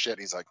 nobody says shit.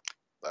 He's like,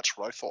 that's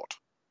what I thought.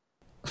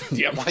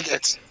 Yeah. Like,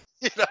 it's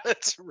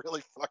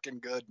really fucking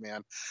good,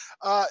 man.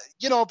 But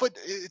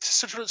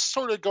it's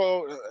sort of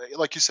go,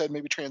 like you said,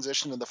 maybe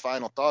transition to the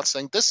final thoughts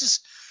thing. This is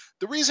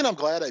the reason I'm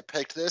glad I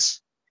picked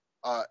this.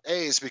 A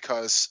is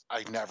because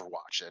I never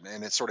watched it,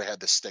 and it sort of had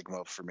this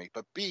stigma for me.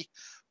 But B,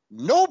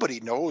 nobody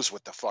knows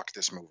what the fuck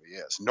this movie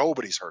is.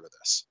 Nobody's heard of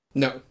this.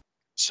 No.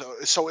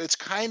 So it's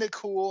kind of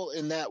cool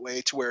in that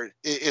way, to where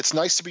it's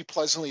nice to be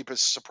pleasantly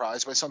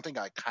surprised by something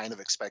I kind of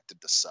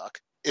expected to suck.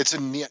 It's a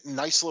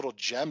nice little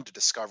gem to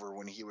discover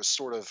when he was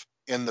sort of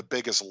in the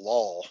biggest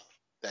lull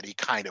that he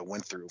kind of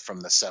went through from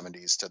the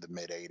 70s to the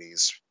mid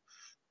 80s,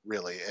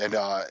 really. And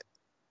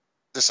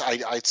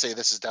I'd say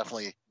this is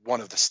definitely one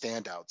of the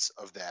standouts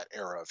of that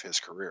era of his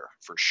career,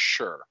 for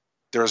sure.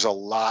 There's a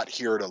lot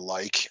here to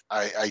like.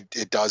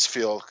 It does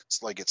feel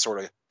like it sort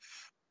of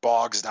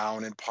bogs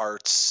down in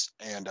parts,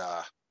 and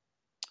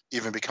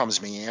even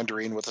becomes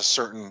meandering with a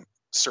certain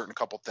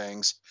couple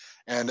things.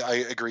 And I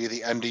agree,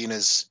 the ending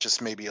is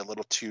just maybe a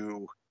little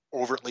too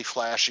overtly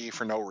flashy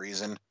for no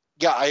reason.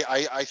 Yeah,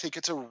 I think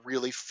it's a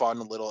really fun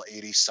little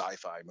 80s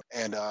sci-fi.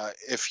 And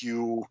if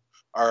you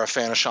are a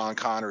fan of Sean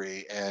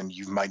Connery and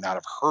you might not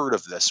have heard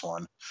of this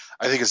one,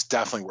 I think it's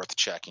definitely worth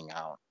checking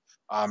out.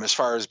 As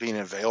far as being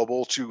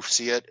available to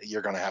see it,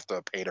 you're going to have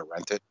to pay to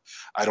rent it.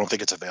 I don't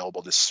think it's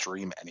available to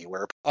stream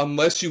anywhere.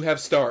 Unless you have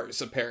Stars,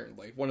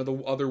 apparently. One of the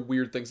other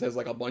weird things has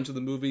like a bunch of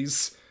the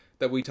movies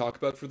that we talk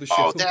about for the show.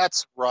 Oh,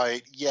 that's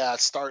right. Yeah,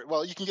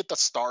 Well, you can get the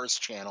Stars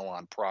channel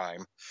on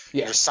Prime.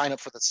 Yeah. Just sign up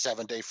for the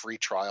 7-day free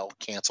trial.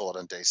 Cancel it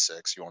on day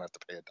 6. You won't have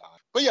to pay a dime.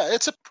 But yeah,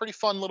 it's a pretty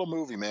fun little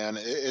movie, man.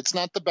 It's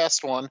not the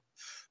best one,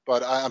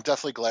 but I'm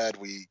definitely glad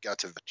we got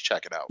to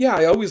check it out. Yeah,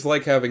 I always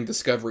like having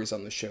discoveries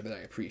on the show that I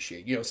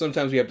appreciate. You know,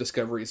 sometimes we have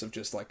discoveries of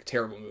just, like,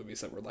 terrible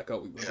movies that we're like, oh,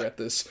 we regret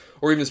this.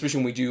 Or even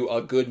especially when we do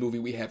a good movie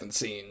we haven't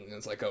seen, and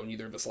it's like, oh,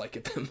 neither of us like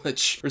it that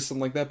much, or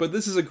something like that. But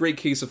this is a great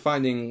case of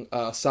finding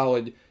a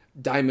solid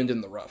diamond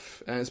in the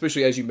rough. And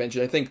especially, as you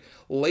mentioned, I think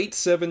late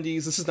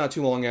 70s, this is not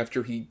too long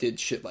after he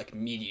did shit like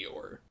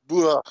Meteor.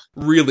 Ugh.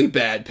 Really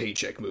bad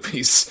paycheck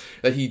movies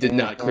that he did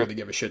not clearly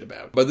give a shit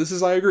about. But this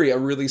is, I agree, a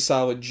really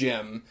solid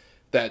gem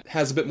that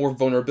has a bit more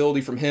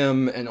vulnerability from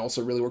him, and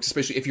also really works,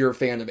 especially if you're a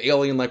fan of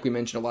Alien, like we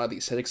mentioned, a lot of the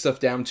aesthetic stuff,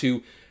 down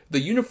to the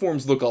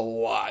uniforms look a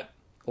lot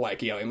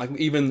like Alien. Like,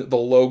 even the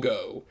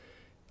logo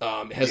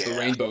has the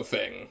rainbow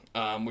thing,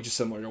 which is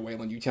similar to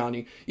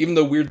Weyland-Yutani. Even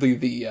though, weirdly,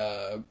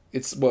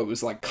 it's what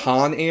was like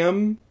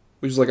Con-Am,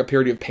 which is like a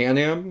parody of Pan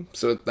Am,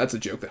 so that's a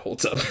joke that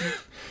holds up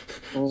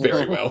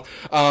very well.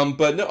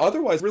 But no,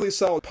 otherwise, really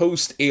solid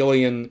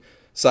post-Alien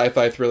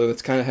sci-fi thriller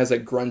that kind of has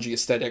that grungy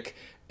aesthetic.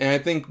 And I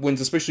think when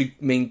it's especially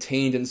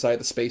maintained inside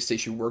the space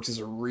station, works as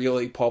a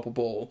really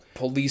palpable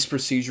police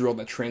procedural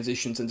that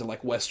transitions into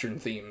like Western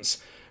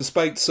themes.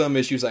 Despite some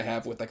issues I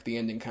have with like the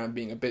ending kind of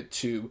being a bit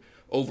too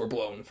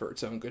overblown for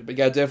its own good. But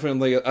yeah,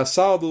 definitely a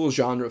solid little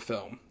genre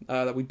film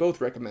that we both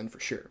recommend for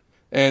sure.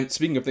 And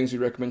speaking of things we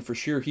recommend for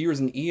sure,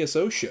 here's an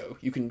ESO show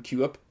you can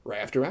queue up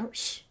right after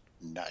ours.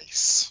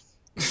 Nice.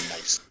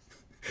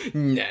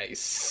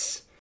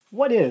 Nice.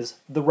 What is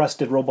the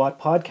Rusted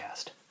Robot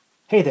Podcast?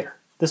 Hey there,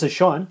 this is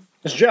Sean.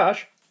 It's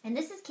Josh. And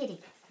this is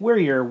Kitty. We're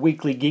your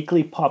weekly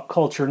geekly pop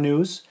culture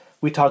news.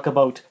 We talk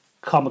about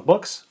comic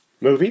books,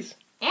 Movies.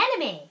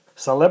 Anime.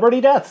 celebrity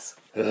deaths,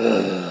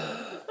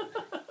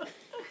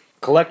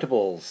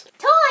 Collectibles.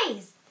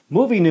 Toys.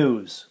 movie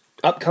news,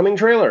 Upcoming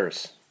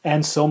trailers.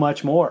 and so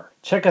much more.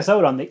 Check us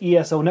out on the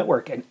ESO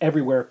Network and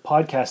everywhere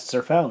podcasts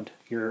are found.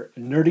 Your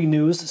nerdy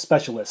news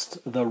specialist,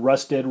 the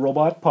Rusted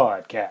Robot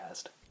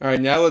Podcast. All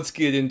right, now let's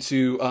get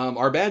into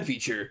our bad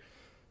feature,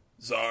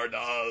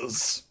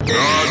 Zardoz.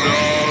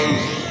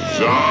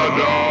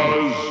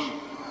 Zardoz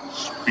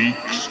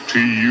speaks to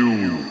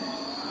you.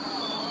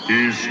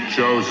 His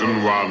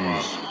chosen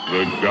ones,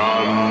 the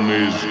gun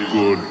is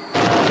good.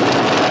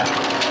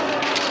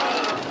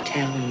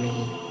 Tell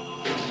me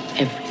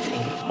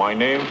everything. My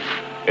name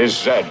is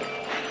Zed.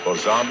 For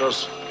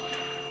Zardoz,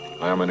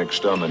 I am an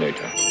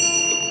exterminator.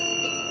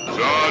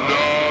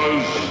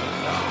 Zardoz!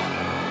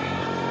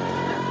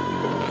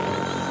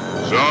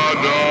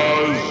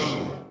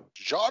 Zardoz!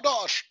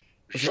 Zardoz!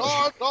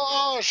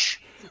 Zardoz!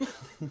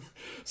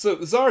 So,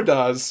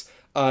 Zardoz is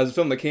a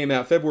film that came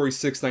out February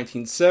 6,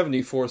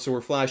 1974, so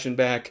we're flashing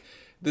back.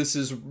 This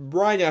is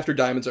right after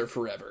Diamonds Are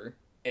Forever.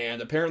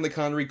 And apparently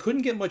Connery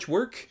couldn't get much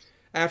work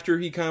after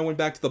he kind of went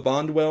back to the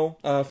Bond well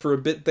for a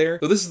bit there.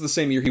 So this is the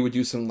same year he would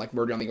do some, like,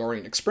 Murder on the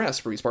Orient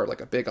Express, where he's part of,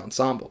 like, a big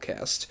ensemble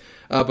cast.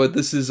 But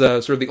this is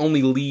sort of the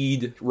only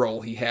lead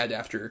role he had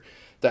after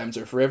Diamonds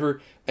Are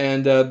Forever.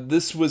 And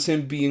this was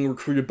him being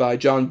recruited by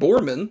John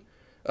Boorman,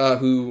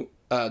 who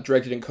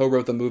directed and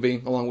co-wrote the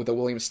movie, along with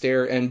William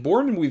Stair. And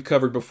Boorman we've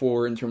covered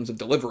before in terms of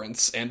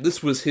Deliverance, and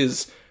this was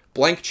his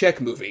blank check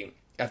movie,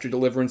 after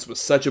Deliverance was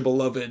such a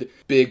beloved,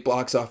 big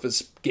box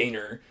office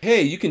gainer.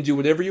 Hey, you can do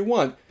whatever you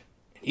want.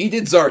 He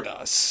did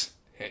Zardoz,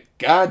 and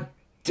god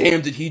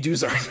damn did he do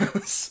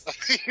Zardoz.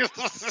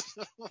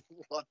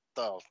 What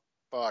the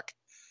fuck?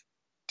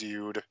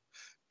 Dude.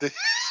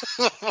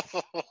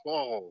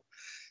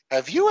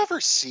 Have you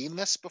ever seen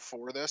this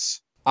before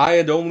this? I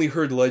had only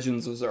heard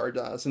legends of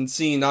Zardoz and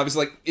seen,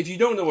 obviously, like, if you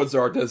don't know what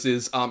Zardoz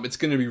is, it's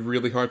going to be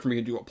really hard for me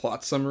to do a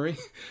plot summary,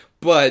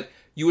 but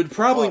you would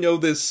probably know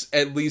this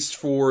at least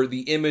for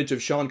the image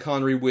of Sean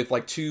Connery with,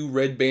 like, 2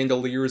 red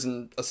bandoliers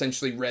and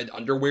essentially red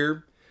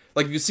underwear.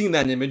 Like, if you've seen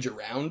that image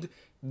around,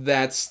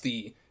 that's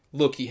the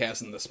look he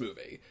has in this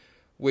movie,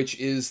 which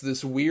is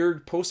this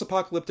weird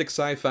post-apocalyptic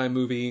sci-fi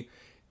movie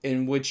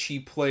in which he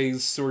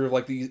plays sort of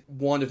like the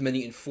one of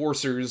many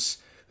enforcers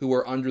who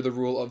are under the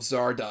rule of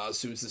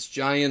Zardoz, who's this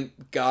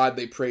giant god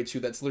they pray to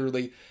that's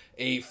literally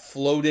a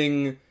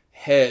floating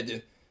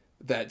head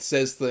that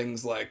says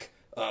things like,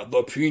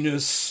 the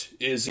penis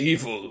is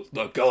evil,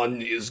 the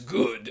gun is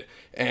good,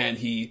 and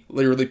he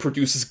literally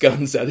produces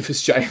guns out of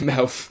his giant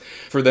mouth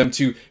for them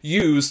to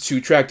use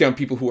to track down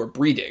people who are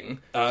breeding.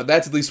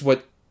 That's at least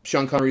what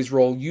Sean Connery's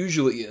role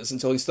usually is,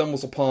 until he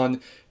stumbles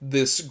upon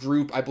this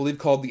group, I believe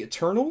called the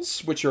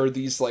Eternals, which are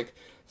these, like,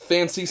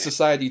 fancy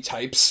society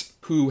types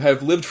who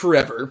have lived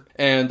forever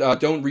and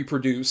don't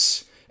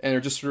reproduce, and are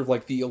just sort of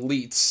like the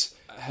elites,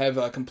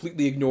 have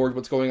completely ignored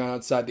what's going on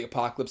outside the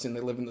apocalypse, and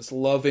they live in this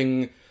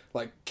loving,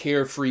 like,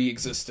 carefree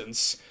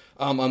existence.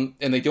 And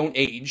they don't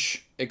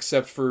age,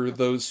 except for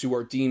those who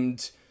are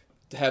deemed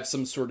to have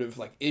some sort of,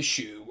 like,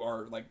 issue,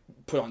 or, like,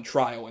 put on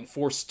trial and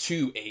forced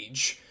to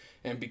age,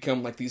 and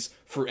become, like, these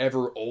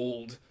forever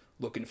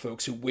old-looking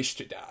folks who wish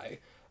to die.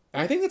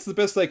 And I think that's the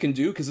best I can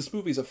do, because this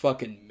movie's a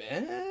fucking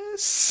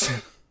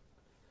mess.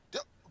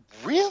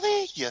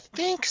 Really? You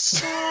think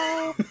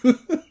so?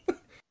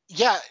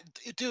 Yeah,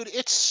 dude,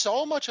 it's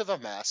so much of a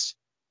mess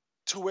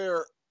to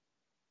where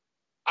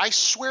I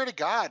swear to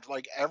God,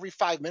 like, every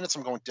 5 minutes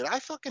I'm going, did I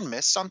fucking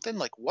miss something?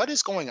 Like, what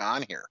is going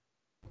on here?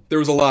 There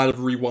was a lot of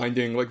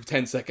rewinding, like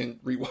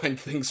 10-second rewind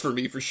things for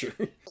me, for sure.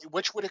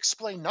 Which would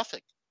explain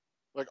nothing.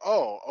 Like,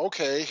 oh,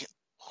 okay,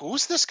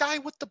 who's this guy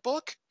with the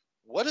book?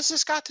 What has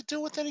this got to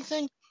do with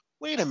anything?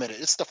 Wait a minute,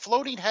 it's the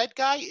floating head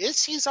guy?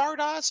 Is he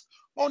Zardoz?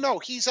 Oh no,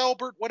 he's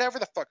Albert, whatever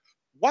the fuck.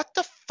 What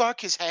the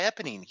fuck is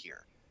happening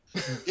here?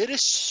 It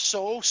is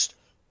so...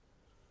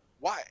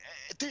 Why?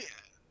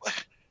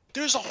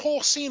 There's a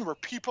whole scene where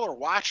people are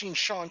watching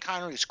Sean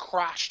Connery's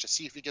crotch to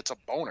see if he gets a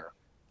boner.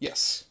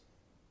 Yes.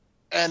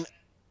 And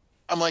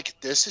I'm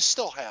like, this is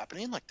still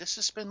happening? Like, this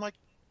has been like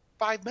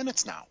 5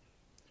 minutes now.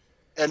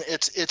 And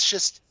it's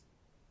just...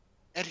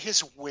 And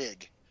his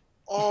wig.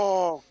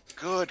 Oh,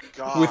 good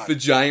God. With the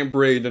giant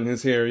braid in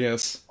his hair,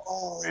 yes.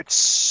 Oh, it's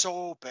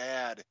so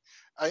bad.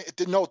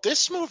 No,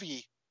 this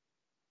movie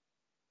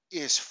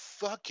is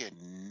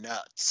fucking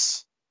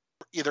nuts.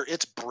 Either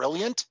it's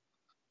brilliant,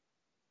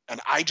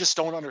 and I just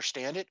don't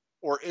understand it,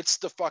 or it's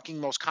the fucking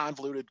most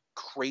convoluted,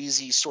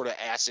 crazy sort of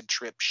acid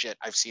trip shit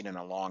I've seen in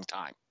a long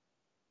time.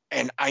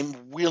 And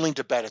I'm willing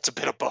to bet it's a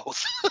bit of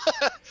both.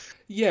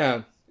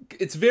 Yeah,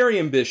 it's very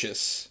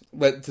ambitious,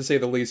 to say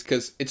the least,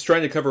 because it's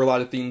trying to cover a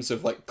lot of themes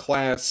of, like,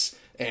 class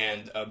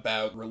and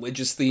about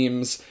religious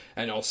themes,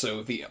 and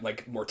also the,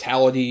 like,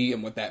 mortality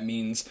and what that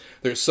means.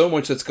 There's so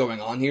much that's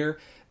going on here,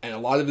 and a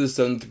lot of it is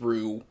done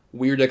through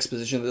weird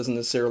exposition that doesn't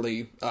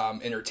necessarily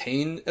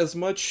entertain as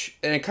much.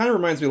 And it kind of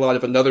reminds me a lot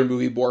of another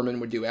movie Boorman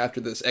would do after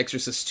this,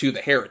 Exorcist II: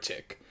 The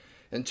Heretic,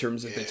 in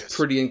terms of it's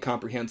pretty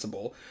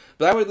incomprehensible.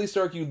 But I would at least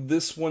argue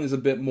this one is a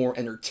bit more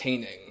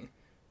entertaining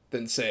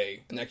than,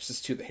 say, An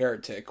Exorcist II: The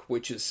Heretic,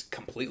 which is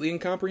completely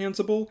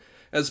incomprehensible,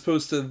 as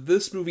opposed to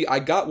this movie. I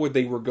got what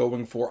they were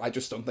going for, I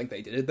just don't think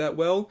they did it that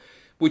well,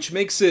 which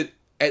makes it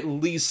at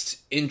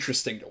least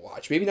interesting to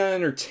watch. Maybe not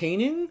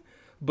entertaining,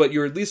 but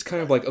you're at least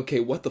kind of like,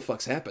 okay, what the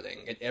fuck's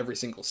happening at every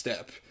single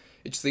step?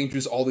 It's just, they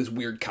introduce all these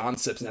weird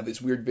concepts and have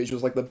these weird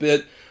visuals, like the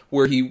bit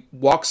where he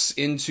walks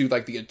into,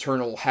 like, the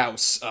Eternal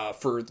House,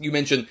 you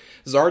mentioned,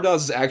 Zardoz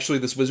is actually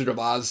this Wizard of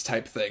Oz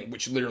type thing,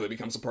 which literally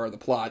becomes a part of the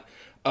plot,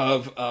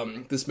 of,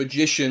 this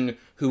magician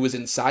who is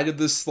inside of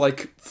this,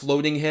 like,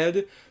 floating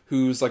head,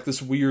 who's, like,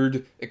 this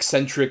weird,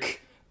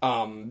 eccentric,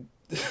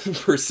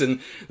 person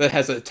that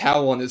has a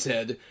towel on his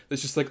head,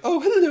 that's just like, oh,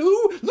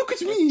 hello, look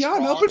at me,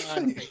 I'm Albert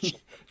Finney.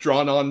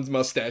 Drawn on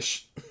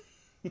mustache.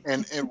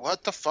 And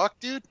what the fuck,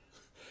 dude?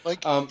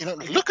 Like,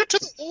 look into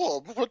the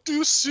orb. What do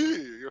you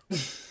see?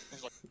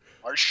 He's like,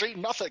 I see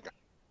nothing.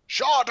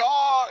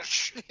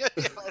 Shardosh!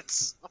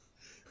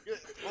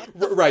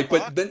 Right,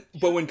 but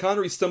when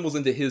Connery stumbles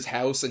into his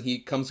house and he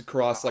comes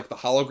across, like, the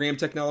hologram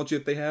technology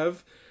that they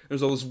have,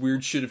 there's all this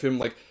weird shit of him,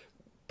 like,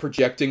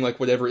 projecting, like,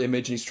 whatever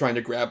image, and he's trying to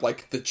grab,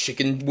 like, the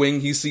chicken wing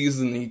he sees,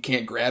 and he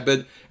can't grab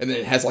it, and then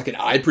it has, like, an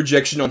eye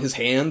projection on his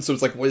hand, so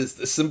it's like, what is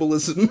this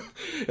symbolism?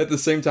 At the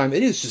same time,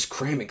 it is just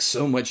cramming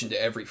so much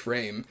into every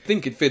frame. I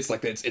think it fits,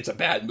 like, it's a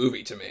bad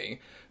movie to me,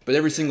 but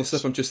every single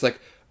step I'm just like,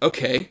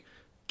 okay,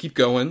 keep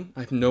going, I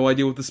have no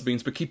idea what this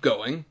means, but keep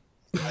going.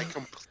 I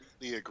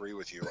completely agree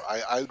with you.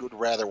 I would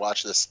rather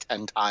watch this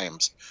 10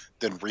 times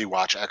than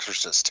rewatch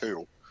Exorcist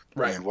 2.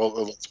 Right. I mean,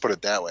 well, let's put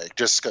it that way,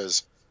 just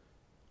because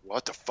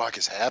what the fuck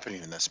is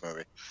happening in this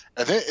movie?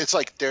 And then it's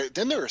like there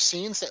are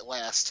scenes that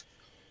last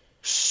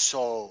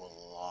so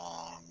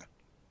long.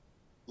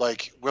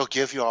 Like, we'll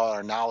give you all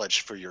our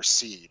knowledge for your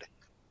seed.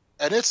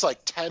 And it's like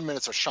 10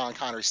 minutes of Sean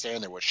Connery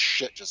standing there with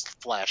shit just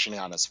flashing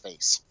on his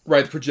face.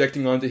 Right,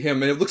 projecting onto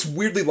him, and it looks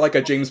weirdly like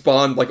a James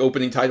Bond, like,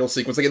 opening title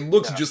sequence. Like, it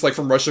looks just like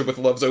from Russia with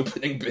Love's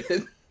opening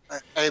bit.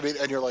 I mean,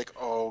 and you're like,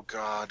 oh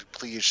god,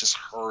 please just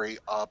hurry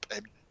up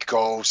and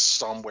go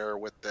somewhere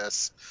with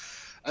this.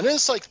 And then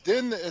it's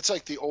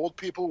like the old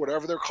people,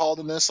 whatever they're called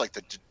in this, like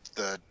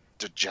the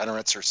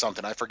degenerates or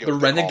something. I forget. The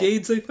what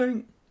renegades, I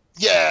think.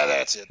 Yeah,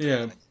 that's it.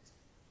 Yeah.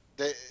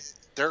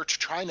 They're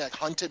trying to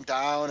hunt him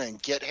down and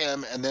get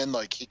him, and then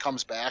like he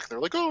comes back. They're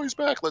like, oh, he's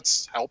back.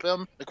 Let's help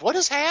him. Like, what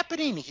is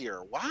happening here?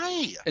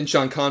 Why? And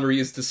Sean Connery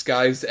is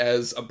disguised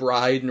as a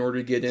bride in order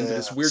to get into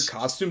this weird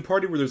costume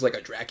party where there's like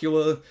a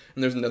Dracula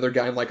and there's another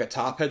guy in like a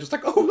top hat, just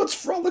like, oh, let's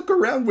frolic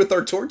around with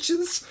our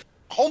torches.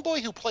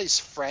 Homeboy who plays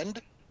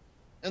Friend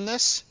in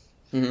this,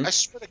 mm-hmm. I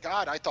swear to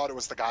God, I thought it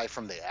was the guy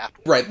from The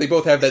Apple. Right, they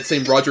both have that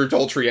same Roger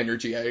Daltrey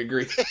energy, I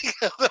agree.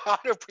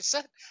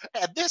 100%.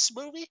 And this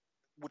movie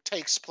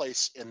takes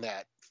place in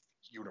that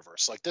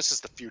universe. Like, this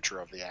is the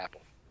future of The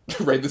Apple.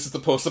 Right, this is the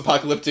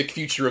post-apocalyptic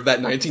future of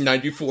that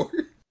 1994.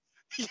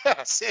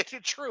 Yes,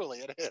 truly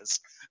it is.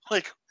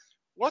 Like,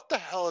 what the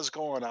hell is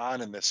going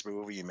on in this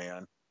movie,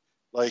 man?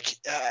 Like,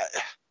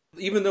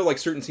 even though, like,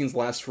 certain scenes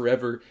last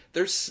forever,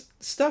 there's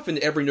stuff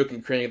in every nook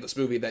and cranny of this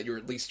movie that you're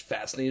at least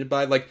fascinated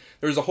by. Like,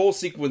 there's a whole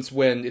sequence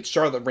when it's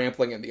Charlotte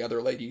Rampling and the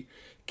other lady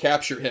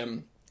capture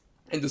him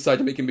and decide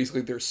to make him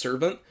basically their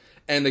servant.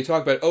 And they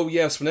talk about, oh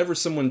yes, whenever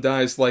someone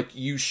dies, like,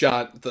 you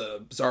shot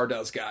the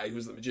Zardoz guy,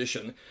 who's the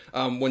magician,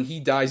 when he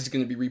dies, he's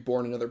going to be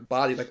reborn in another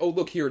body. Like, oh,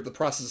 look here, the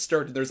process has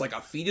started. There's, like,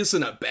 a fetus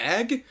in a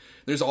bag.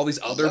 There's all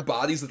these other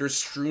bodies that are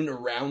strewn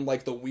around,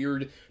 like, the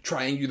weird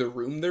triangular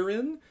room they're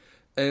in.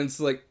 And it's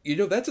like,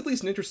 that's at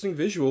least an interesting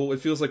visual. It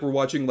feels like we're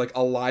watching, like,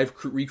 a live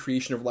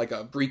recreation of, like,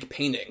 a Greek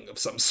painting of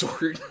some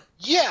sort.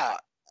 Yeah.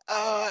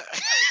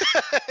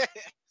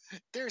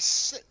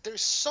 There's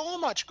so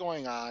much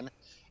going on,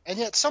 and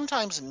yet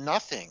sometimes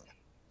nothing.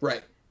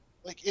 Right.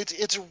 Like,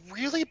 it's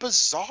really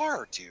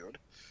bizarre, dude.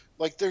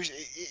 Like, the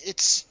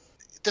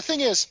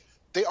thing is,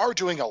 they are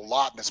doing a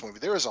lot in this movie.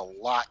 There is a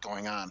lot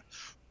going on.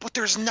 But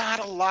there's not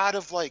a lot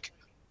of, like,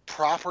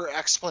 proper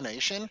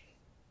explanation.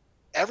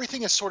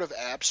 Everything is sort of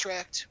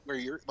abstract, where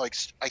you're like,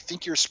 I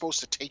think you're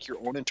supposed to take your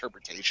own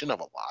interpretation of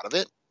a lot of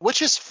it,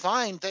 which is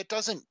fine. That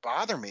doesn't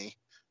bother me.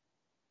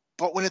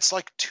 But when it's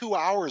like 2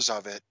 hours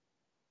of it,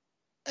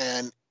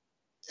 and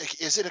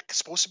is it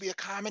supposed to be a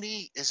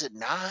comedy? Is it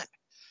not?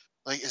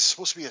 Like, is it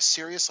supposed to be a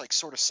serious, like,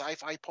 sort of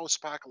sci-fi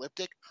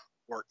post-apocalyptic,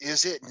 or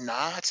is it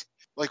not?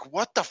 Like,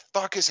 what the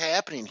fuck is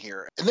happening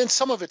here? And then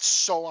some of it's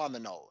so on the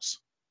nose.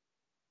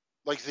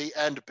 Like the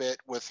end bit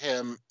with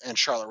him and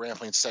Charlotte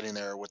Rampling sitting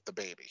there with the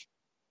baby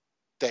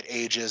that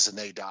ages and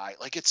they die.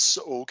 Like, it's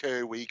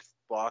okay, we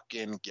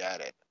fucking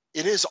get it.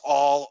 It is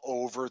all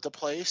over the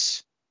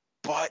place,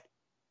 but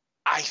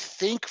I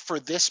think for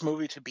this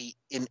movie to be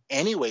in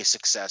any way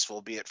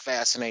successful, be it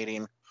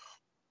fascinating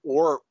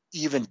or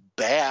even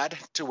bad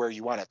to where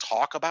you want to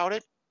talk about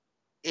it,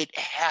 it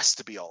has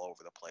to be all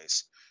over the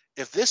place.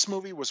 If this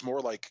movie was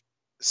more like,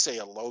 say,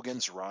 a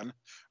Logan's Run,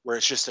 where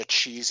it's just a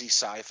cheesy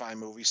sci-fi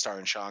movie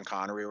starring Sean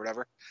Connery or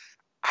whatever,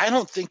 I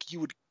don't think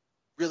you would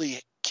really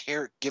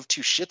give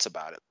two shits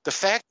about it. The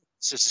fact that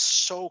this is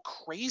so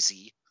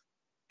crazy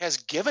has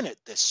given it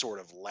this sort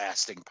of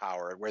lasting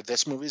power, where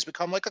this movie has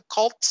become like a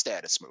cult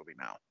status movie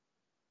now.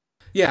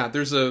 Yeah,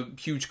 there's a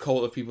huge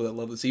cult of people that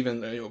love this.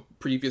 Even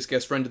previous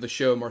guest friend of the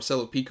show,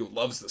 Marcelo Pico,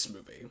 loves this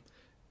movie.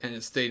 and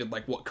it's stated,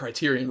 like, what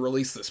Criterion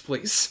release this,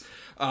 please.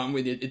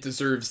 It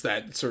deserves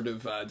that sort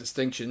of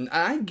distinction.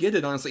 I get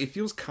it, honestly. It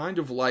feels kind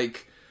of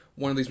like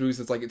one of these movies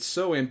that's, like, it's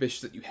so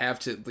ambitious that you have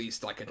to at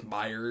least, like,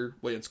 admire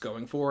what it's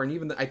going for. And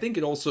even, I think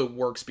it also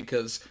works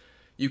because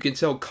you can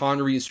tell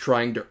Connery is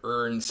trying to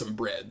earn some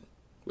bread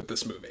with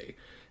this movie.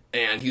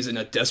 And he's in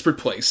a desperate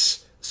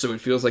place, so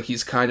it feels like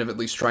he's kind of at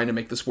least trying to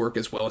make this work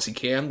as well as he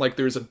can. Like,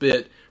 there's a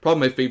bit,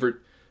 probably my favorite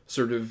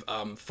sort of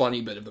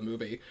funny bit of the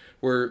movie,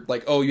 where,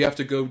 like, oh, you have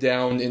to go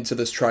down into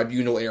this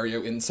tribunal area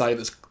inside of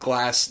this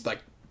glass,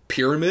 like,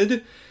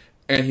 pyramid,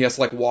 and he has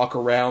to, like, walk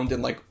around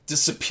and, like,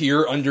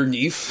 disappear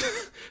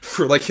underneath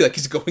for, like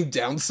he's going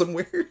down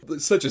somewhere.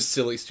 It's such a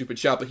silly, stupid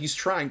shot, but he's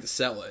trying to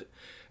sell it.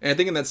 And I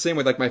think in that same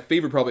way, like, my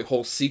favorite probably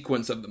whole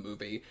sequence of the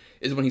movie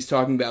is when he's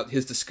talking about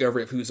his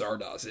discovery of who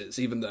Zardoz is,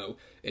 even though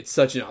it's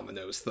such an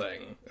on-the-nose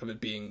thing of it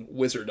being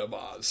Wizard of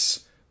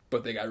Oz,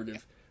 but they got rid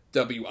of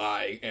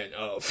W-I and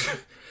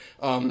of.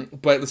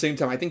 But at the same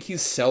time, I think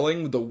he's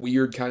selling the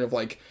weird kind of,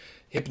 like,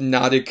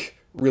 hypnotic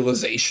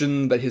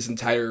realization that his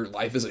entire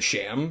life is a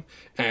sham.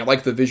 And I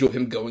like the visual of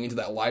him going into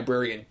that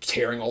library and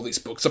tearing all these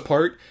books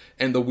apart.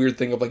 And the weird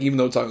thing of, like, even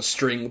though it's on a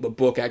string, the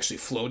book actually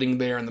floating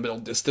there in the middle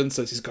distance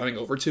as he's coming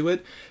over to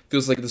it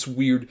feels like this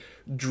weird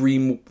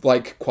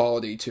dream-like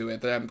quality to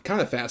it that I'm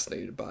kind of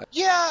fascinated by.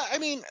 Yeah, I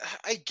mean,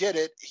 I get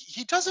it.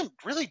 He doesn't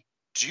really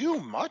do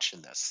much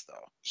in this,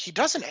 though. He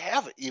doesn't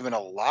have even a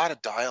lot of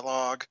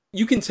dialogue.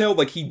 You can tell,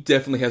 like, he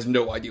definitely has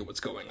no idea what's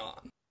going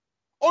on.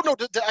 Oh, no,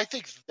 I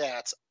think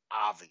that's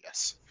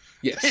obvious.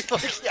 Yes.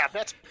 Like, yeah,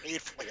 that's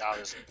painfully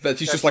obvious. That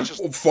he's just like,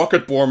 oh, fuck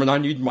it, Borman, I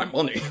need my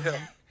money. Yeah.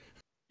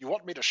 You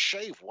want me to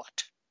shave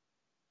what?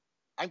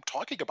 I'm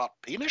talking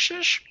about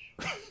penises?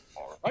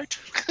 All right.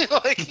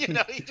 Like, you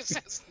know, he just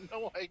has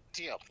no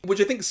idea.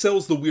 Which I think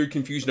sells the weird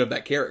confusion of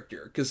that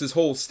character, because his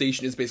whole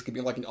station is basically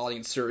being like an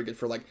audience surrogate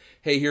for, like,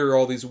 hey, here are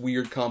all these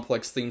weird,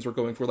 complex themes we're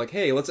going for. Like,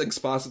 hey, let's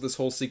exposit this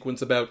whole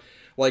sequence about,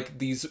 like,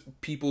 these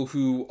people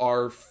who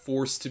are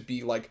forced to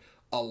be, like,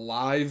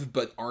 alive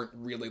but aren't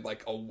really,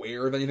 like,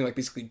 aware of anything, like,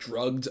 basically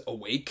drugged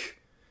awake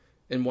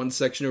in one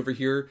section over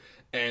here,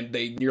 and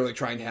they nearly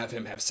try and have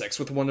him have sex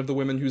with one of the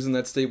women who's in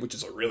that state, which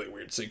is a really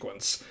weird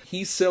sequence.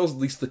 He sells at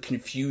least the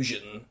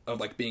confusion of,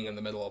 like, being in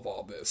the middle of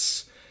all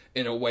this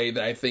in a way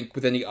that I think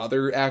with any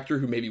other actor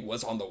who maybe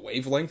was on the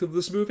wavelength of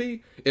this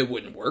movie, it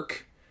wouldn't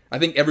work. I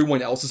think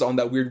everyone else is on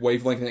that weird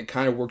wavelength, and it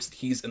kind of works that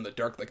he's in the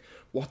dark, like,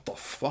 what the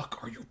fuck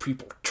are you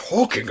people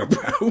talking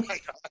about? I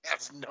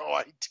have no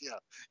idea.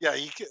 Yeah,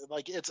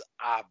 like, it's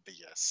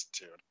obvious,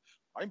 dude.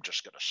 I'm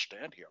just gonna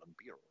stand here and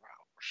be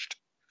aroused.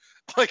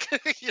 Like,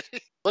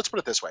 let's put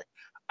it this way.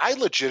 I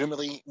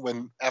legitimately,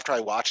 after I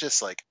watch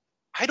this, like,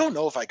 I don't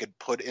know if I could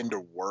put into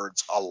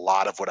words a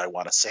lot of what I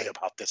want to say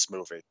about this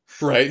movie.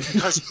 Right.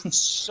 Because it's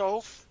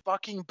so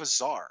fucking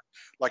bizarre.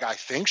 Like, I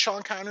think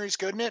Sean Connery's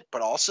good in it,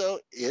 but also,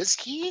 is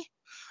he?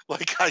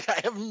 Like, I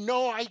have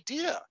no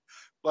idea.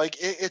 Like,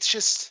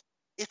 it's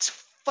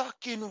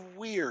fucking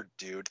weird,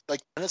 dude.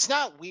 Like, and it's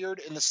not weird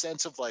in the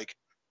sense of, like,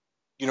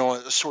 you know,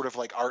 sort of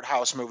like art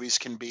house movies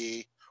can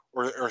be,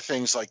 or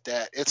things like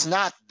that. It's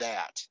not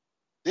that.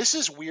 This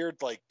is weird,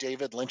 like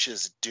David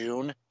Lynch's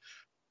Dune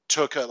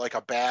took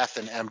a bath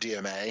in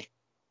MDMA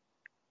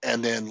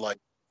and then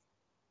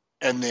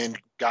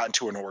got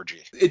into an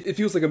orgy. It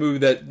feels like a movie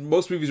that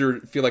most movies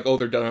feel like, oh,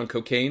 they're done on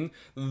cocaine.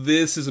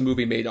 This is a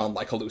movie made on,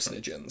 like,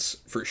 hallucinogens,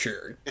 for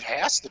sure. It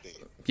has to be.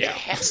 Yeah. It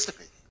has to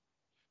be.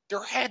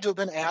 There had to have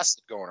been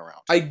acid going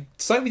around. I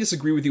slightly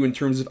disagree with you in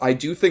terms of, I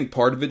do think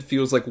part of it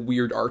feels like a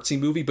weird artsy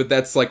movie, but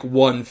that's like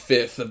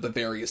 1/5 of the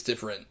various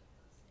different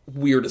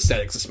weird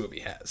aesthetics this movie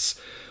has.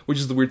 Which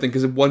is the weird thing,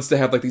 because it wants to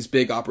have, like, these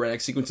big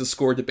operatic sequences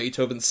scored to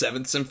Beethoven's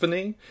 7th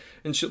Symphony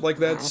and shit like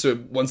that, so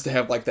it wants to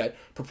have, like, that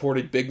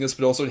purported bigness,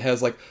 but also it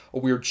has, like, a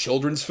weird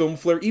children's film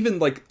flair. Even,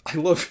 like, I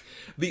love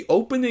the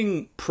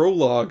opening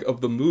prologue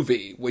of the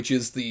movie, which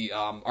is the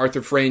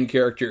Arthur Frayne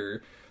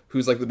character,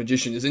 who's, like, the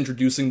magician, is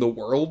introducing the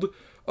world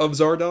of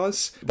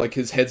Zardoz. Like,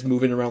 his head's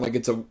moving around like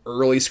it's an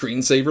early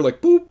screensaver,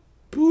 like, boop,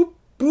 boop,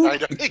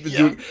 boop.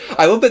 Yeah.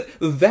 I love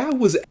that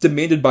was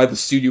demanded by the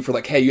studio for,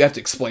 like, hey, you have to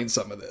explain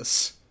some of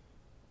this.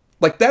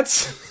 Like,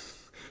 that's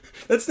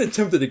an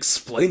attempt at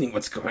explaining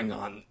what's going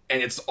on,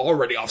 and it's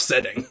already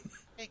offsetting.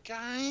 Hey,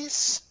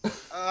 guys.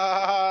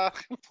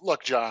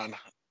 Look, John,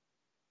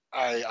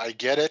 I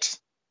get it,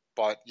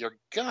 but you're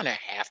gonna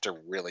have to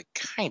really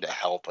kind of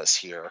help us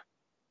here.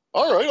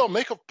 All right,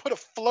 I'll put a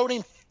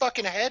floating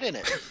fucking head in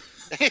it.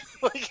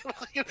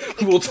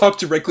 We'll talk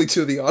directly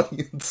to the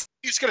audience.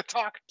 He's gonna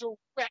talk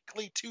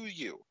directly to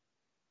you.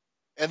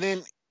 And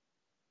then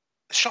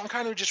Sean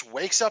Connery just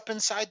wakes up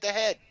inside the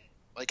head.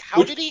 Like,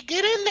 how did he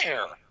get in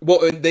there?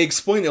 Well, they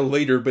explain it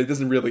later, but it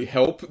doesn't really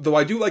help. Though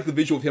I do like the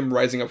visual of him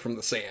rising up from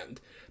the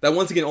sand. That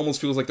once again almost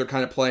feels like they're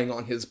kind of playing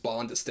on his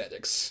Bond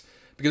aesthetics.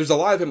 Because there's a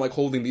lot of him, like,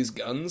 holding these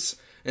guns,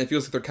 and it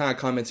feels like they're kind of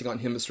commenting on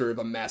him as sort of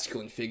a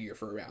masculine figure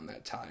for around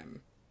that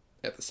time.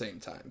 At the same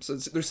time. So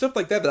there's stuff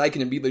like that I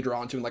can immediately draw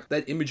onto, and, like,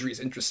 that imagery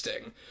is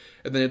interesting.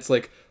 And then it's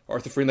like,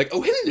 Arthur Frayne, like,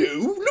 oh,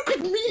 hello, look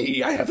at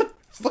me, I have a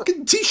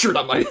fucking t-shirt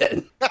on my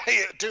head.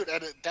 Dude,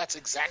 and that's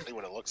exactly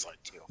what it looks like,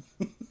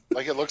 too.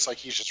 Like, it looks like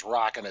he's just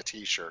rocking a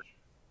t-shirt.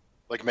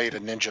 Like, made a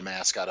ninja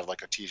mask out of,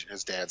 like,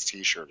 his dad's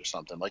t-shirt or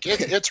something. Like,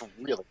 it's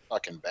really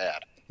fucking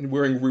bad. And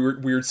wearing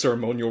weird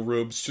ceremonial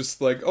robes, just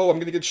like, oh, I'm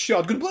gonna get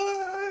shot,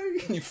 goodbye!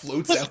 And he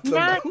floats out the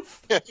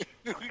mouth.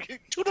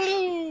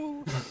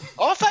 Toodaloo!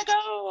 Off I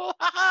go!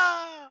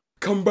 Ha-ha!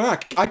 Come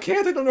back! I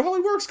can't, I don't know how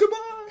it works,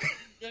 goodbye!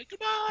 Yeah,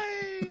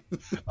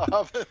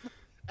 goodbye!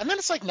 And then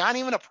it's like not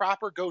even a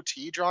proper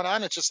goatee drawn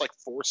on. It's just like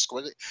four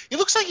squiggly. He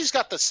looks like he's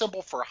got the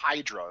symbol for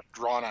Hydra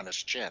drawn on his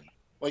chin.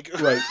 Like,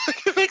 right.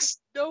 It makes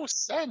no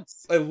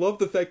sense. I love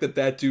the fact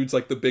that dude's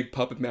like the big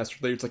puppet master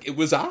later. It's like, it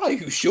was I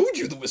who showed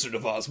you the Wizard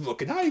of Oz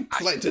book, and I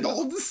planted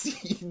all the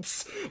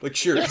seeds. Like,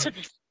 sure. Yes,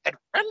 and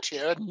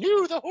Frontier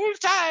knew the whole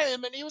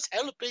time, and he was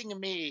helping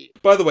me.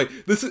 By the way,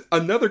 this is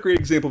another great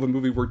example of a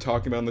movie we're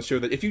talking about on the show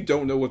that if you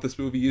don't know what this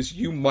movie is,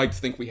 you might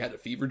think we had a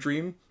fever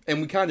dream.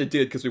 And we kind of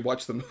did because we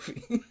watched the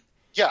movie.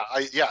 Yeah,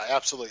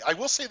 absolutely. I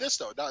will say this,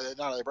 though, now that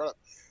I brought up,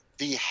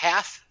 the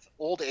half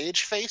old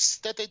age face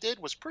that they did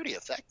was pretty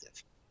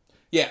effective.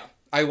 Yeah,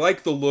 I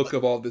like the look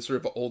of all the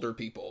sort of older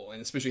people,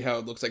 and especially how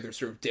it looks like they're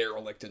sort of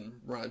derelict and,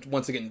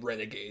 once again,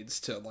 renegades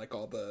to, like,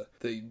 all the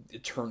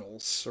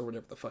Eternals, or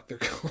whatever the fuck they're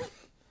called.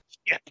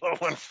 Yeah, but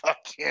when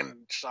fucking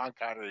Sean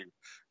Connery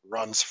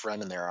runs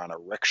friend in there on a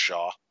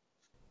rickshaw,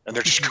 and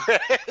they're just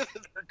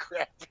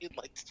grabbing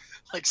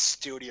like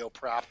studio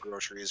prop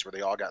groceries where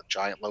they all got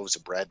giant loaves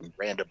of bread and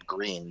random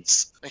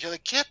greens. And you're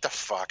like, get the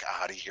fuck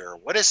out of here.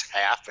 What is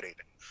happening?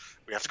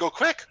 We have to go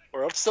quick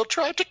or else they'll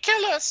try to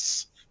kill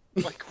us.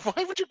 Like,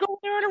 why would you go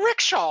there in a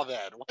rickshaw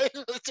then? What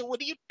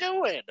are you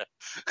doing?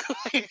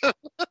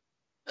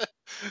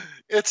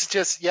 It's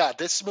just, yeah,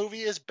 this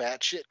movie is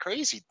batshit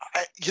crazy.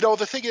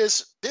 The thing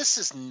is, this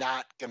is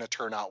not going to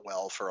turn out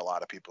well for a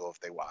lot of people if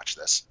they watch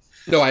this.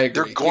 No, I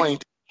agree. They're going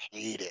to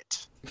hate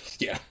it.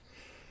 Yeah.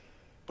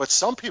 But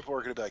some people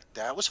are going to be like,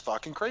 that was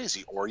fucking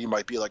crazy. Or you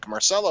might be like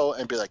Marcelo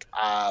and be like,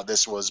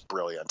 this was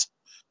brilliant.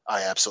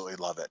 I absolutely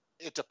love it.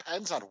 It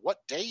depends on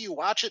what day you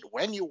watch it,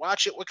 when you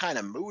watch it, what kind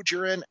of mood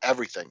you're in,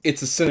 everything.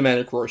 It's a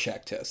cinematic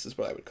Rorschach test is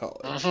what I would call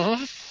it.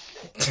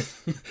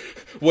 Mm-hmm.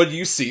 What do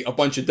you see? A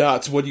bunch of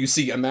dots. What do you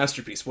see? A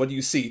masterpiece. What do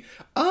you see?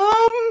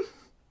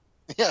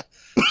 Yeah.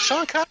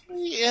 Sean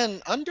Connery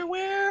in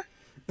underwear?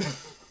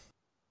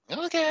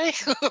 Okay.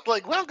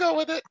 Like, we'll go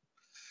with it.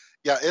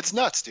 Yeah, it's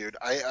nuts, dude.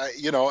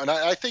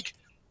 I think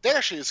that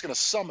actually is going to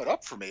sum it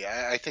up for me.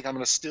 I think I'm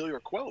going to steal your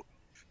quote.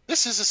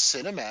 This is a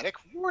cinematic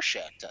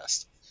Rorschach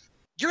test.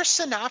 Your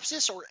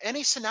synopsis or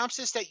any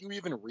synopsis that you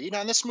even read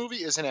on this movie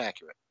is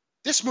inaccurate.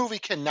 This movie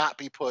cannot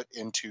be put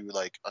into,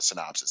 like, a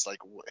synopsis. Like,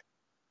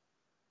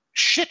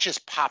 shit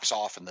just pops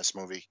off in this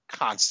movie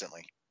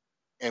constantly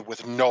and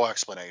with no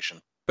explanation.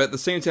 But at the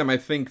same time, I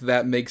think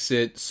that makes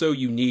it so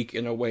unique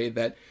in a way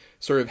that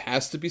sort of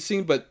has to be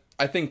seen, but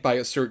I think by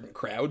a certain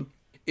crowd.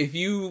 If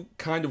you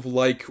kind of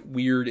like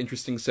weird,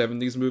 interesting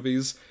 70s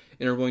movies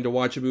and are willing to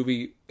watch a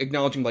movie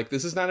acknowledging, like,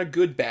 this is not a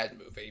good, bad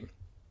movie.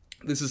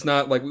 This is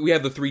not, like, we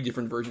have the three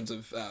different versions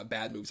of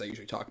bad movies I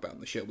usually talk about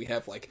in the show. We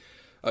have, like,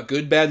 a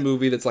good, bad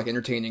movie that's, like,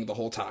 entertaining the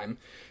whole time.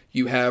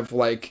 You have,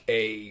 like,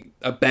 a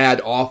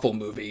bad, awful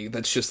movie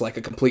that's just, like,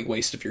 a complete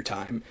waste of your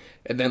time.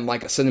 And then,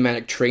 like, a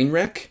cinematic train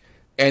wreck.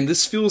 And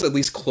this feels at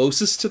least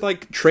closest to,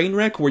 like,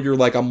 Trainwreck, where you're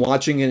like, I'm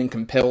watching it and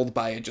compelled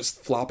by it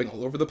just flopping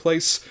all over the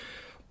place.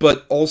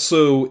 But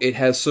also, it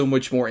has so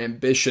much more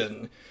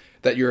ambition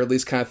that you're at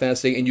least kind of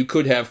fascinating. And you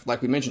could have,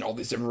 like we mentioned, all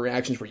these different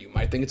reactions where you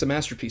might think it's a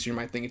masterpiece, or you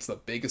might think it's the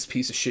biggest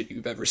piece of shit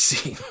you've ever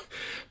seen.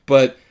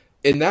 But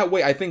in that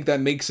way, I think that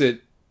makes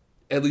it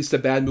at least a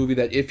bad movie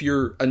that if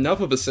you're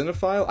enough of a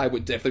cinephile, I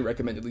would definitely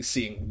recommend at least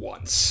seeing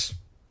once.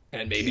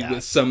 And maybe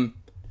with some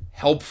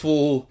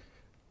helpful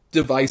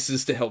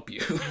devices to help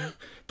you,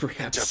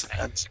 perhaps.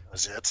 Depends,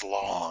 because it's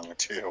long,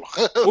 too.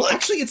 Well,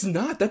 actually, it's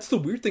not. That's the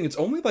weird thing. It's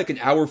only like an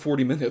hour,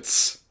 40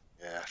 minutes.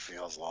 Yeah, it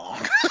feels long.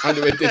 I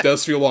know, it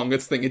does feel long.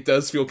 That's the thing. It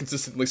does feel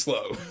consistently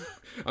slow.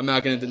 I'm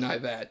not going to deny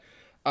that.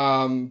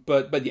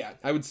 But yeah,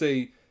 I would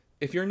say,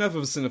 if you're enough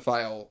of a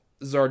cinephile,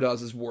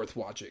 Zardoz is worth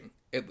watching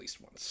at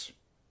least once.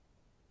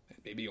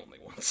 Maybe only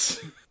once.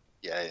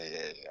 Yeah.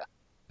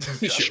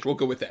 Sure, we'll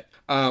go with that.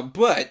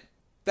 But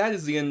that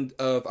is the end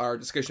of our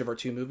discussion of our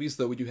two movies,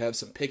 though we do have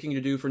some picking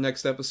to do for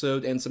next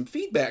episode and some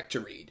feedback to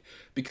read,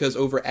 because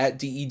over at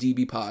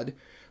DEDBpod,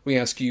 we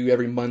ask you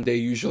every Monday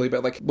usually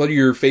about, like, what are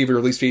your favorite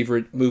or least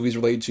favorite movies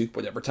related to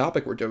whatever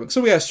topic we're doing.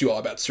 So we asked you all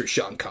about Sir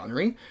Sean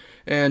Connery.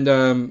 And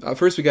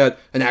first we got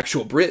an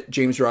actual Brit,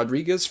 James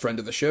Rodriguez, friend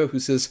of the show, who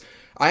says,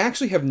 I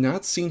actually have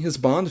not seen his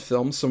Bond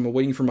film, so I'm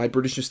waiting for my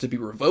Britishness to be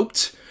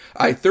revoked.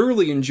 I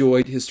thoroughly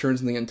enjoyed his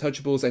turns in The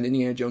Untouchables and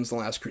Indiana Jones and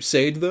the Last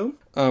Crusade, though.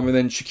 And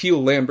then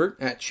Shaquille Lambert,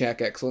 at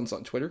Shaq Excellence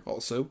on Twitter,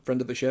 also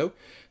friend of the show,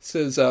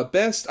 says,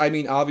 best, I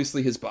mean,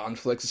 obviously his Bond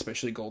flicks,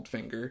 especially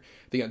Goldfinger.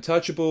 The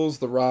Untouchables,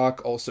 The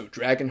Rock, also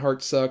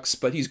Dragonheart sucks,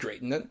 but he's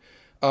great in it.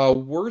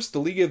 Worst, The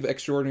League of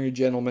Extraordinary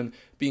Gentlemen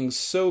being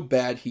so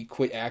bad he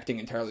quit acting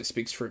entirely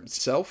speaks for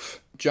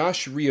himself.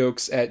 Josh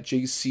Reoaks at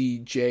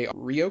JCJ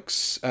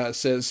Reoaks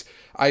says,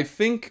 I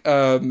think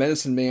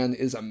Medicine Man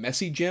is a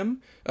messy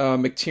gem.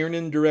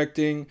 McTiernan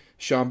directing,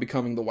 Sean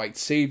becoming the white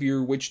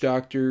savior, witch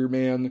doctor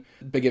man,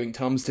 by giving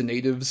Tums to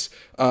natives,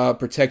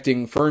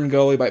 protecting Fern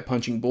Gully by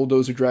punching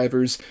bulldozer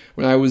drivers.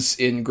 When I was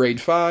in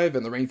grade 5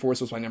 and the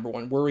rainforest was my number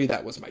one worry,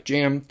 that was my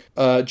jam.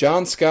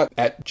 John Scott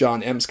at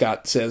John M.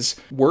 Scott says,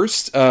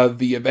 worst,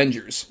 the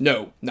Avengers.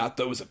 No, not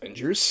those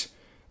Avengers.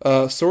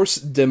 Source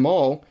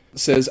Demal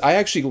says, I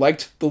actually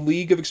liked The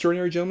League of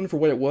Extraordinary Gentlemen for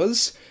what it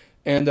was.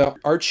 And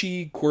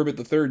Archie Corbett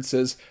III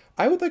says,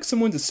 I would like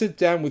someone to sit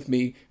down with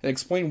me and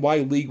explain why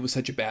League was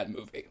such a bad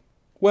movie.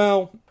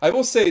 Well, I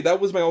will say that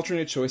was my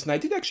alternate choice, and I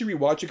did actually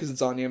rewatch it because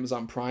it's on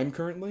Amazon Prime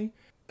currently.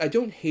 I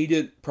don't hate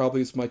it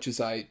probably as much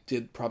as I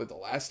did probably the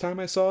last time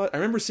I saw it. I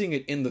remember seeing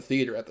it in the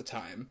theater at the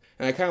time,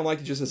 and I kind of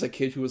liked it just as a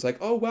kid who was like,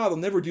 oh wow, they'll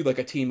never do like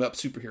a team-up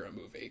superhero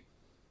movie.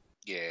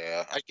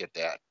 Yeah, I get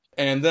that.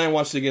 And then I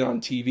watched it again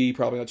on TV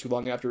probably not too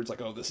long after. It's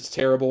like, oh, this is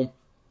terrible.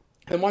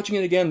 And watching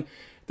it again,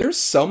 there's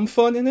some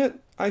fun in it,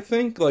 I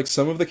think. Like,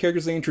 some of the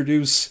characters they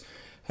introduce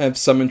have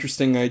some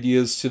interesting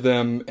ideas to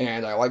them,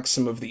 and I like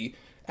some of the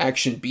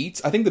action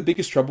beats. I think the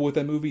biggest trouble with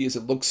that movie is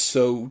it looks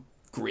so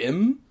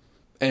grim,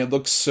 and it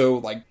looks so,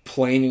 like,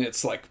 plain in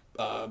its, like,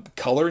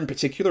 color in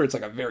particular. It's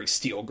like a very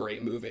steel gray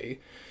movie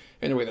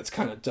in a way that's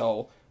kind of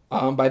dull.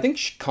 But I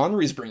think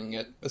Connery's bringing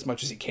it as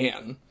much as he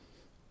can.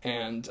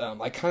 And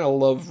I kind of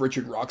love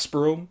Richard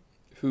Roxburgh,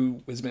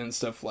 who has been in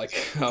stuff like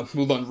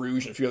Moulin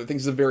Rouge and a few other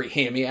things. He's a very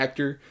hammy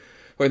actor,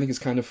 who I think is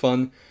kind of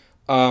fun.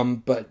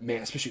 But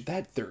man, especially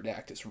that third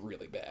act is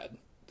really bad.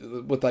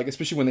 With like,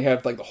 especially when they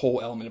have like the whole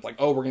element of like,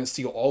 oh, we're gonna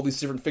steal all these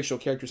different fictional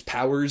characters'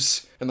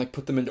 powers and like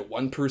put them into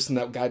one person.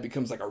 That guy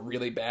becomes like a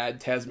really bad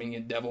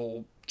Tasmanian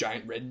devil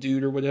giant red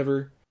dude or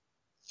whatever.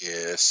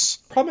 Yes.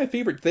 Probably my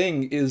favorite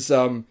thing is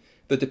the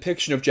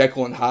depiction of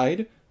Jekyll and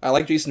Hyde. I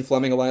like Jason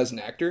Fleming a lot as an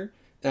actor.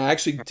 And I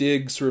actually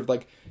dig sort of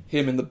like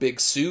him in the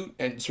big suit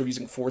and sort of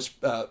using forced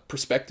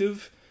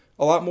perspective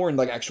a lot more, and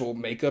like actual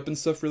makeup and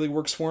stuff really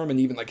works for him, and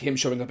even like him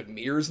showing up in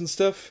mirrors and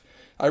stuff.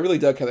 I really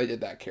dug how they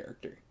did that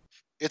character.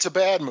 It's a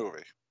bad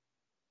movie,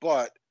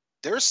 but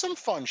there's some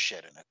fun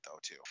shit in it though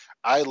too.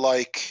 I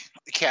like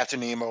Captain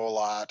Nemo a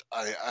lot.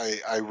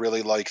 I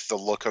really like the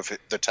look of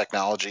it, the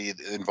technology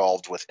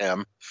involved with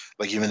him,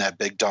 like even that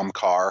big dumb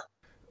car.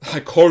 I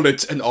call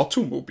it an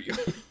automobile.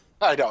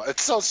 I know,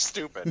 it's so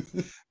stupid,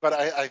 but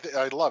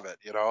I love it,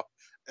 you know.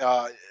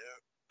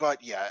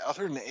 But yeah,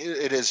 other than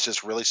it is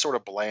just really sort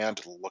of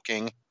bland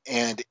looking,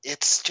 and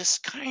it's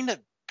just kind of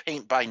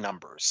paint by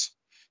numbers.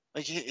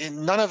 Like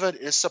none of it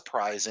is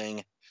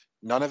surprising,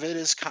 none of it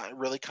is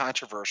really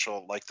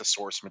controversial like the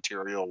source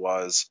material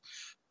was.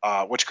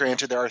 Which,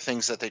 granted, there are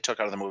things that they took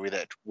out of the movie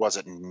that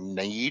wasn't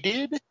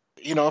needed,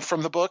 you know,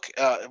 from the book,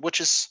 which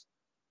is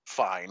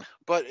fine.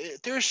 But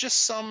there's just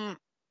some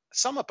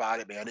about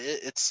it, man.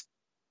 It's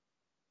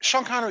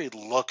Sean Connery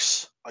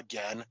looks,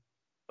 again,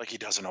 like he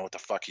doesn't know what the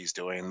fuck he's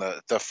doing.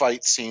 The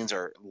fight scenes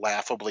are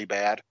laughably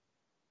bad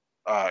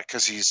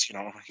because he's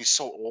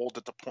so old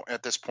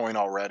at this point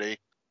already.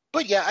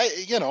 But yeah,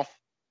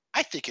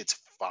 I think it's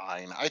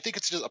fine. I think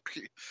it's just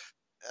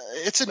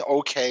it's an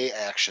okay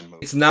action movie.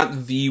 It's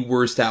not the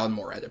worst Alan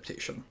Moore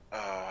adaptation.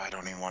 I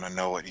don't even want to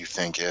know what you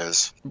think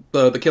is.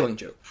 The Killing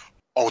Joke.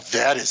 Oh,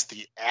 that is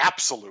the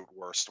absolute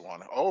worst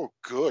one. Oh,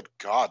 good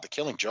God. The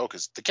Killing Joke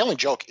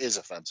is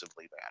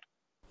offensively bad.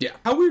 Yeah.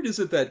 How weird is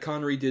it that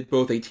Connery did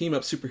both a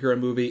team-up superhero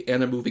movie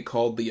and a movie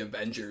called The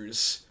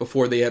Avengers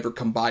before they ever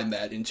combined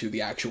that into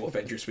the actual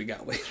Avengers we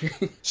got later?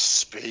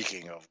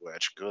 Speaking of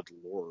which, good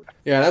Lord.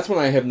 Yeah, that's one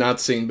I have not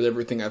seen, but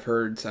everything I've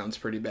heard sounds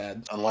pretty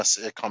bad. Unless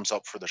it comes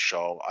up for the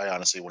show, I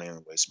honestly wouldn't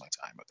even waste my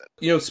time with it.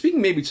 You know, speaking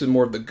maybe to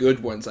more of the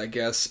good ones, I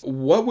guess,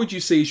 what would you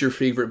say is your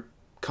favorite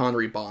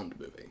Connery Bond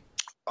movie?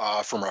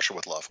 From Russia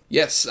with Love.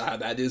 Yes,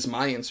 that is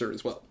my answer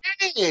as well.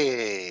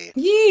 Hey!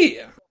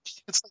 Yeah!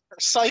 It's like our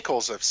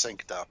cycles have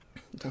synced up.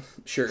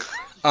 Sure.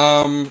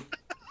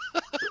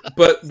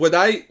 But what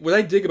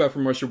I dig about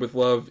From Russia with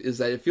Love is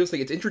that it feels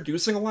like it's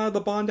introducing a lot of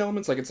the Bond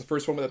elements. Like, it's the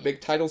first one with a big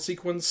title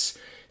sequence.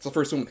 It's the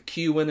first one with a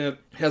Q in it.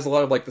 It has a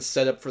lot of, like, the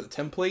setup for the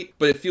template.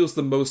 But it feels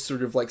the most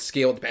sort of, like,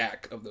 scaled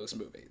back of those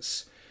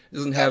movies. It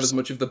doesn't have as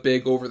much of the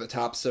big,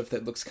 over-the-top stuff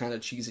that looks kind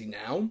of cheesy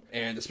now.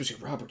 And especially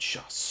Robert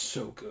Shaw,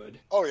 so good.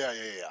 Oh, yeah.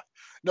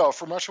 No,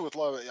 From Russia with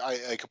Love,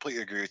 I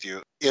completely agree with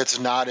you. It's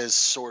not as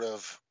sort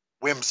of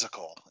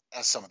whimsical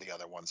as some of the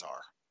other ones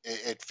are.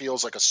 It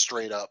feels like a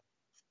straight-up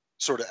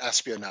sort of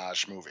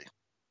espionage movie.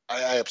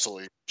 I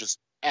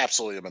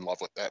absolutely am in love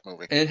with that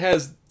movie. And it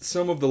has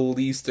some of the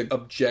least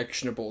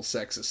objectionable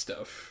sexist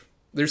stuff.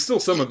 There's still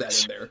some of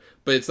that in there,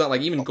 but it's not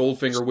like even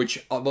Goldfinger,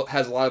 which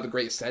has a lot of the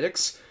great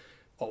aesthetics.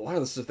 A lot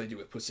of the stuff they do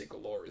with Pussy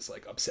Galore is,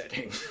 like,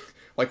 upsetting.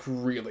 Like,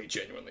 really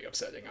genuinely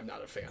upsetting. I'm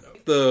not a fan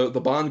of. The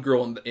Bond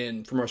girl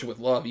in From Russia with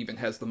Love even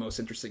has the most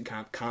interesting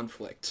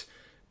conflict,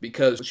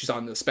 because she's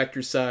on the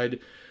Spectre side,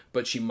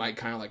 but she might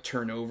kind of, like,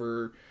 turn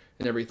over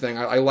and everything.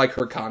 I like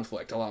her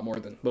conflict a lot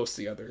more than most of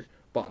the other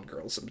Bond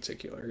girls in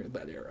particular in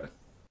that era.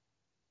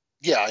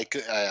 Yeah, I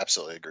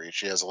absolutely agree.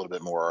 She has a little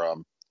bit more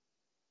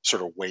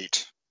sort of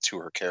weight to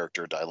her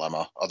character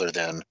dilemma other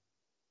than,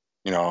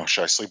 you know,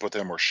 should I sleep with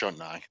him or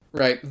shouldn't I?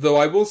 Right, though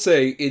I will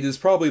say it is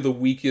probably the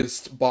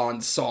weakest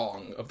Bond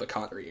song of the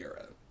Connery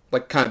era.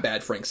 Like, kind of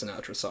bad Frank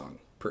Sinatra song,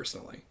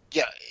 personally.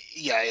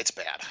 Yeah, it's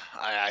bad.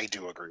 I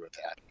do agree with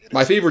that.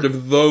 My favorite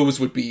of those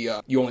would be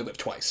You Only Live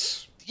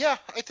Twice. Yeah,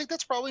 I think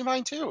that's probably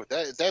mine too.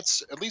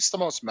 That's at least the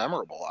most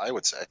memorable, I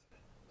would say.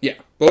 Yeah.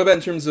 But what about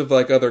in terms of,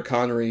 like, other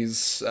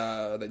Connerys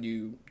that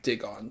you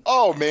dig on?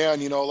 Oh,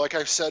 man, you know, like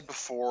I've said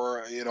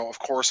before, you know, of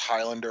course,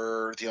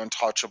 Highlander, The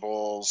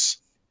Untouchables.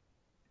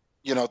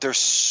 You know, there's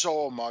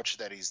so much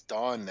that he's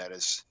done that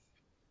is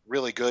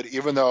really good.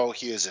 Even though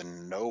he is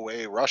in no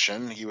way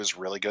Russian, he was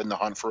really good in The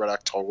Hunt for Red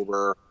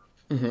October.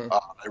 Mm-hmm.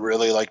 I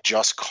really like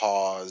Just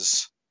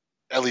Cause,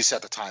 at least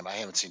at the time. I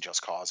haven't seen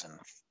Just Cause in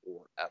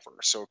forever,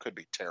 so it could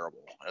be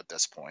terrible at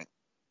this point.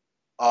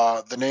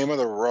 The Name of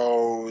the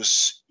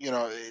Rose, you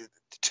know,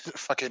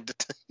 fucking,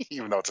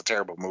 even though it's a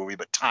terrible movie,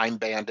 but Time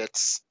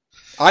Bandits.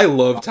 I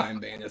love Time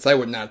Bandits. I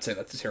would not say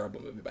that's a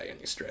terrible movie by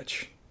any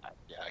stretch.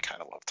 Yeah, I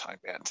kind of love Time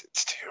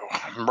Bandits too.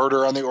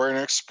 Murder on the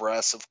Orient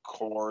Express, of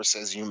course,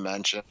 as you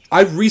mentioned.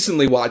 I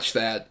recently watched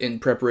that in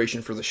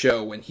preparation for the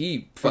show when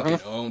he fucking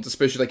owns,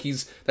 especially like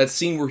that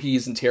scene where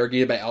he's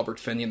interrogated by Albert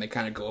Finney and they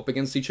kind of go up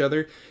against each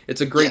other.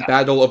 It's a great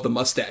battle of the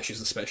mustaches,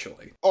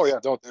 especially. Oh yeah,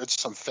 there's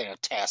some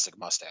fantastic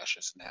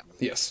mustaches in that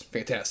movie. Yes,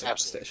 fantastic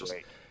Absolutely mustaches.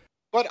 Great.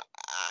 But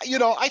you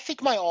know, I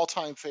think my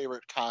all-time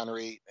favorite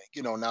Connery,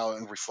 you know, now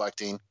in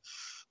reflecting,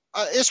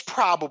 is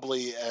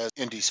probably as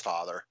Indy's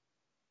father.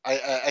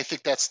 I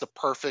think that's the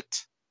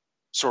perfect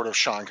sort of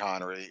Sean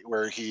Connery,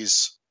 where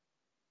he's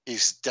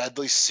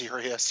deadly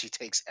serious. He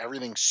takes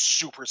everything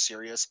super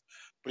serious,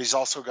 but he's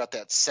also got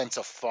that sense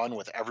of fun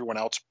with everyone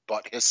else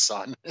but his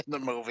son in the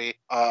movie.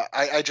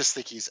 I just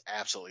think he's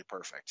absolutely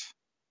perfect.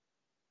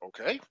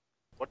 Okay,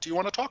 what do you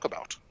want to talk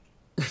about?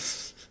 You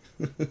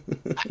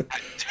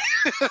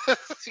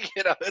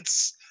know,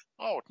 it's,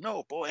 oh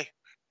no, boy.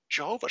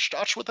 Jehovah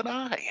starts with an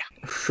I.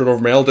 Should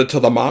have mailed it to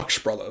the Marx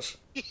Brothers.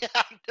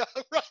 Yeah,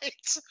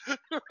 right.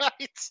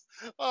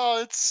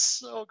 Oh, it's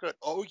so good.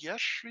 Oh, yes,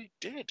 she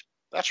did.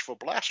 That's for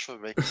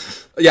blasphemy.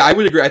 Yeah, I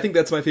would agree. I think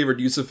that's my favorite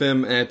use of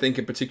him, and I think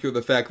in particular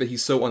the fact that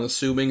he's so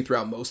unassuming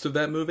throughout most of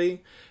that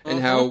movie,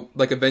 and how,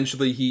 like,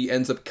 eventually he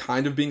ends up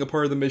kind of being a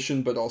part of the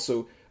mission, but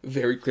also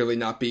very clearly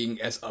not being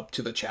as up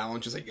to the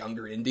challenge as a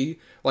younger Indy.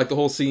 Like the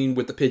whole scene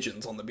with the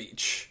pigeons on the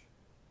beach.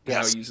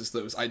 How he uses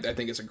those, I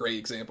think it's a great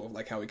example of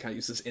like how he kind of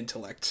uses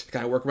intellect to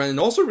kind of work around. And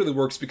also really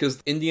works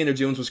because Indiana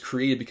Jones was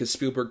created because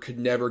Spielberg could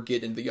never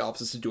get into the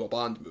offices to do a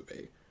Bond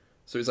movie.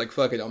 So he's like,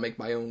 fuck it, I'll make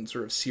my own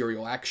sort of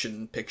serial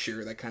action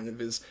picture that kind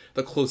of is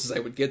the closest I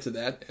would get to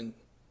that. And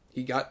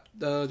he got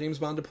James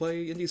Bond to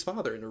play Indy's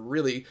father in a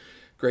really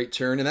great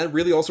turn. And that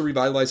really also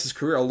revitalized his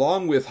career,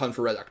 along with Hunt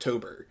for Red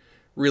October.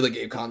 Really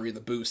gave Connery the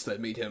boost that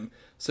made him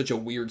such a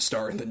weird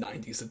star in the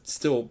 90s. It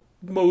still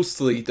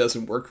mostly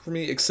doesn't work for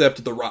me,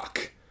 except The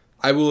Rock.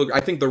 I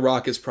think The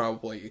Rock is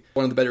probably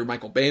one of the better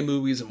Michael Bay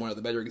movies and one of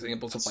the better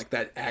examples of like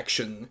that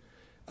action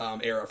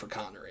era for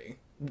Connery.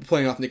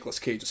 Playing off Nicolas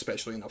Cage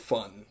especially in a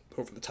fun,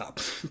 over-the-top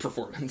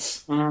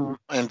performance.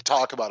 And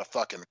talk about a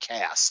fucking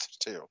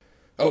cast, too.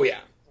 Oh, yeah.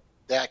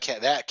 That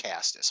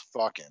cast is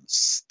fucking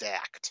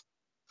stacked.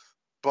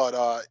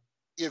 But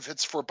if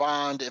it's for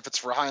Bond, if it's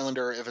for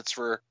Highlander, if it's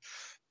for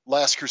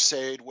Last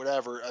Crusade,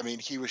 whatever, I mean,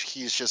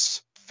 he's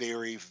just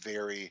very,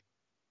 very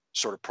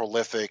sort of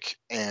prolific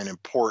and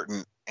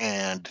important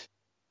and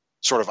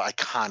sort of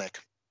iconic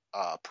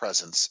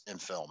presence in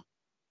film.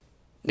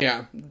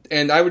 Yeah,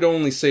 and I would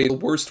only say the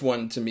worst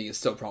one to me is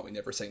still probably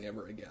Never Say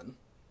Never Again.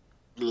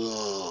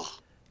 Ugh.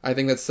 I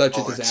think that's such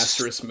a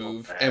disastrous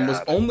move, and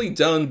was only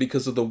done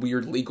because of the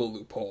weird legal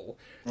loophole.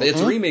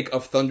 It's a remake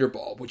of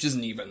Thunderball, which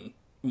isn't even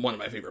one of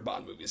my favorite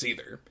Bond movies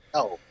either.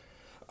 Oh.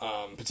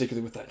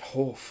 Particularly with that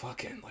whole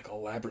fucking, like,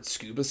 elaborate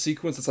scuba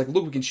sequence. It's like,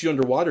 look, we can shoot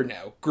underwater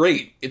now.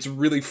 Great. It's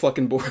really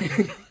fucking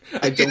boring.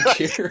 I don't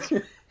care.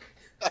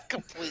 I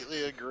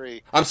completely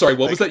agree. I'm sorry,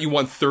 what was that? You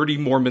want 30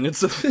 more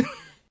minutes of it?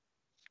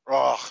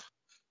 Oh,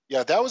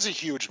 yeah, that was a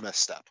huge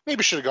misstep.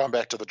 Maybe should have gone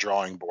back to the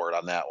drawing board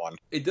on that one.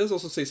 It does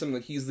also say something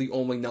like he's the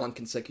only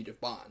non-consecutive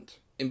Bond.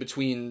 In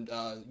between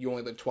You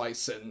Only Live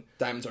Twice and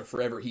Diamonds Are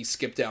Forever, he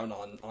skipped down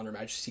on Her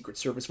Majesty's Secret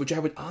Service, which I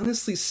would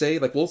honestly say,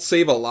 like, we'll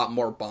save a lot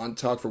more Bond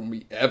talk for when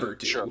we ever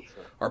do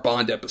our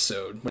Bond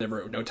episode,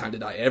 whenever No Time to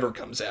Die ever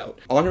comes out.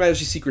 On Her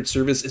Majesty's Secret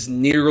Service is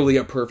nearly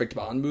a perfect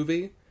Bond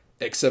movie,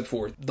 except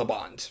for the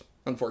Bond,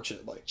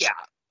 unfortunately. Yeah,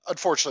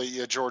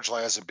 unfortunately, George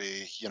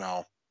Lazenby, you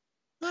know,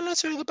 not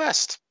necessarily the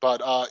best.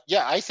 But,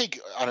 yeah, I think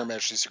On Her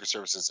Majesty's Secret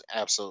Service is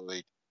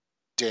absolutely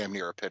damn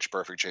near a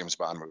pitch-perfect James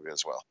Bond movie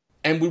as well.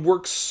 And would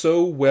work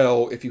so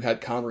well if you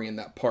had Connery in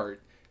that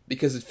part,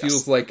 because it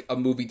feels like a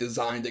movie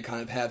designed to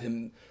kind of have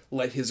him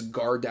let his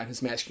guard down,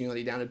 his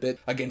masculinity down a bit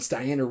against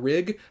Diana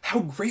Rigg. How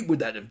great would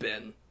that have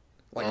been?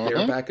 Like,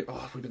 they're back, oh, it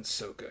would have been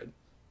so good.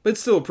 But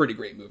it's still a pretty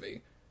great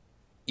movie,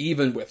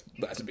 even with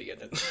Lazenby in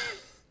it.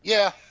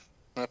 Yeah,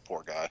 that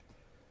poor guy.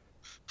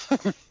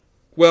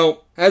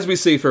 Well, as we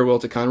say farewell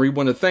to Connery, we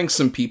want to thank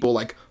some people,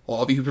 like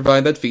all of you who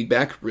provide that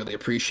feedback. Really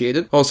appreciate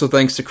it. Also,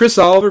 thanks to Chris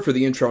Oliver for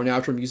the intro and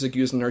outro music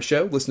used in our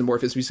show. Listen to more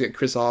of his music at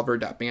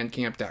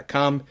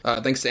chrisoliver.bandcamp.com.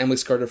 Thanks to Emily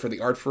Scarta for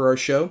the art for our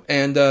show.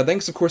 And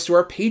thanks, of course, to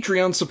our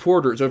Patreon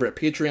supporters over at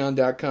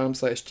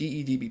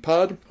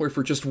patreon.com/DEDBpod, where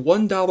for just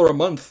 $1 a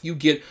month, you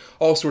get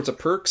all sorts of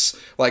perks,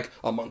 like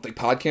a monthly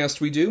podcast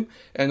we do,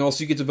 and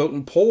also you get to vote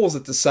in polls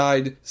that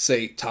decide,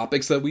 say,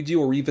 topics that we do,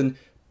 or even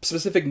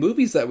specific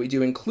movies that we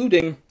do,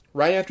 including,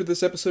 right after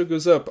this episode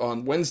goes up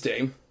on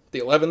Wednesday, the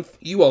 11th,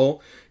 you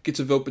all get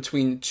to vote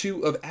between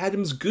two of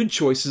Adam's good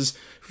choices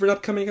for an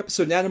upcoming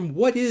episode. And Adam,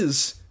 what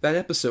is that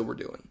episode we're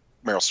doing?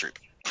 Meryl Streep.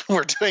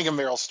 We're doing a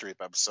Meryl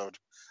Streep episode,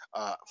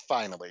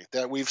 finally,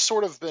 that we've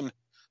sort of been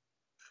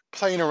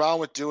playing around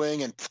with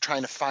doing and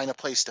trying to find a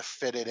place to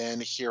fit it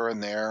in here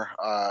and there.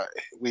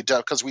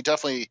 Because we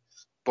definitely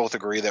both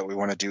agree that we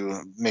want to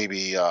do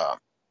maybe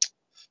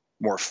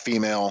more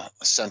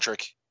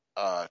female-centric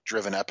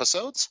driven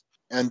episodes.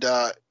 And,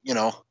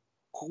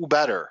 who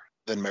better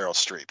than Meryl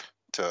Streep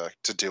to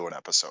do an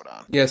episode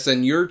on? Yes,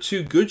 and your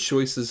two good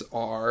choices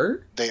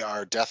are? They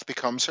are Death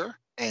Becomes Her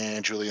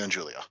and Julia and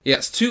Julia.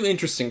 Yes, two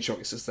interesting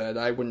choices that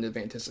I wouldn't have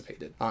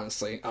anticipated,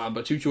 honestly.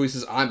 But two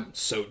choices I'm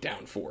so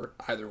down for,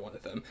 either one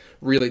of them.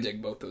 Really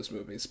dig both those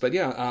movies. But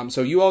yeah,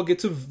 so you all get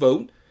to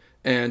vote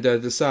and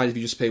decide. If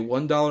you just pay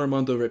 $1 a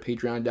month over at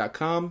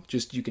patreon.com,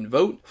 you can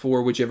vote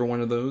for whichever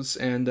one of those,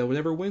 and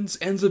whatever wins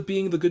ends up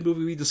being the good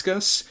movie we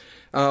discuss,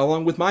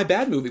 along with my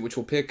bad movie, which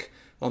we'll pick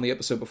on the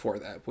episode before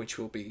that, which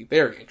will be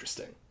very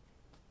interesting.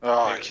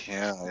 Oh, I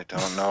can't. I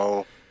don't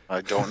know. I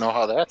don't know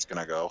how that's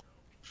going to go.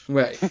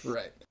 Right. You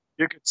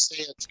could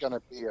say it's going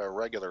to be a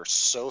regular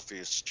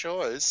Sophie's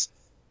Choice.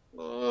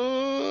 Are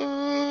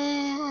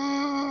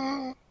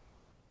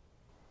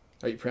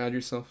you proud of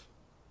yourself?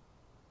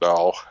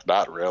 No,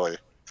 not really.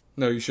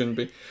 No, you shouldn't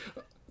be.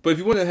 But if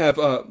you want to have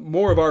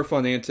more of our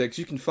fun antics,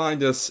 you can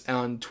find us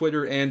on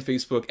Twitter and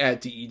Facebook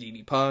at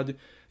DEDBpod.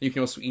 You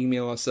can also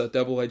email us at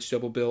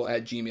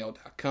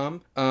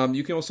doubleedgedoublebill@gmail.com.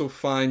 You can also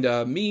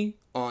find me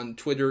on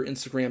Twitter,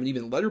 Instagram, and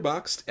even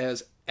Letterboxd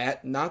as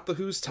at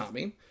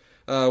NotTheWho'sTommy,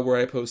 where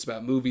I post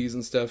about movies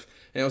and stuff.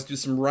 And I also do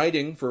some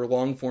writing for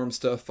long-form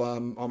stuff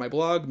on my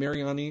blog,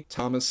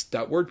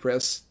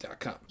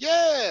 marianithomas.wordpress.com.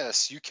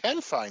 Yes, you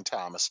can find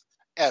Thomas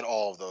at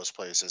all of those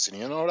places. And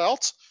you know what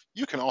else?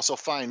 You can also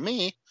find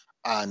me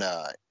on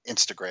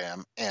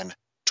Instagram and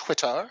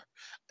Twitter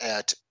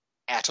at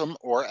Atom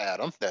or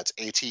Adam, that's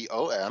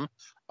ATOM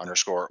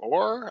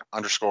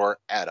 _or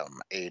Adam,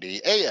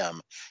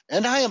 ADAM.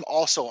 And I am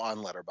also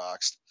on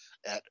Letterboxd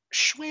at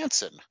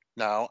Schwanson.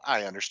 Now,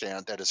 I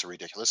understand that is a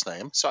ridiculous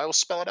name, so I will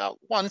spell it out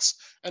once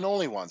and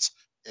only once.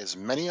 As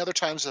many other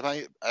times that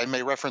I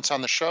may reference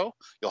on the show,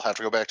 you'll have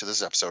to go back to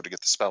this episode to get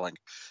the spelling.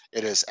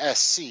 It is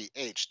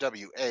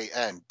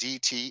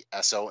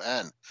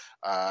SCHWANDTSON.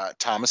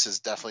 Thomas is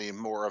definitely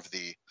more of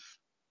the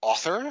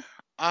author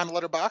on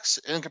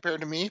Letterboxd in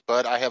compared to me,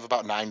 but I have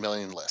about 9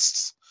 million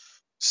lists.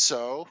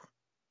 So,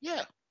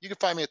 yeah, you can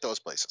find me at those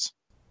places.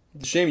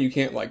 It's a shame you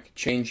can't,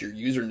 change your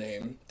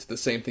username to the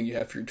same thing you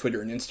have for your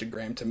Twitter and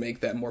Instagram to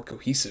make that more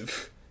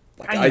cohesive.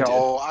 I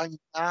know, I'm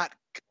not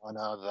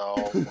gonna,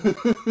 though.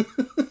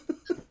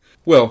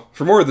 Well,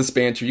 for more of this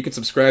banter, you can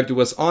subscribe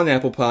to us on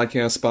Apple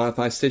Podcasts,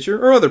 Spotify,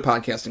 Stitcher, or other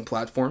podcasting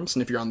platforms.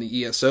 And if you're on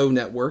the ESO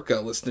network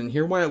listening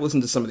here, why not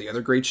listen to some of the other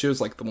great shows,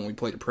 like the one we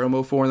played a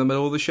promo for in the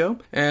middle of the show?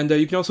 And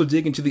you can also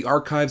dig into the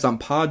archives on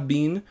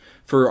Podbean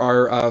for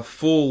our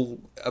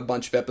full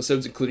bunch of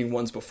episodes, including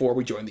ones before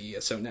we joined the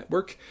ESO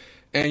network.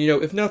 And,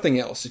 if nothing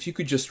else, if you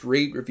could just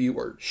rate, review,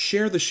 or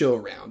share the show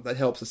around, that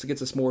helps us. It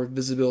gets us more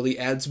visibility,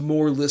 adds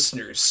more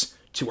listeners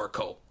to our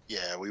cult.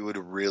 Yeah, we would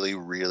really,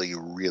 really,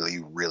 really,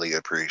 really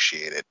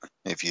appreciate it.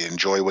 If you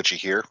enjoy what you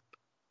hear,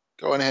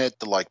 go ahead and hit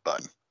the like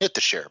button. Hit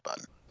the share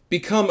button.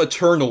 Become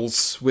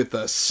Eternals with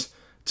us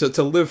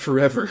to live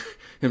forever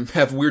and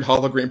have weird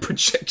hologram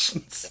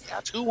projections.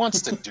 Who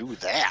wants to do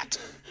that?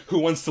 Who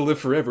wants to live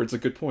forever? It's a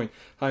good point.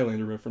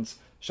 Highlander reference.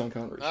 Sean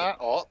Connery.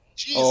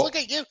 Look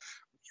at you.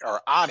 You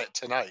are on it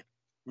tonight.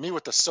 Me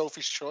with the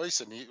Sophie's Choice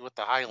and you with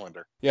the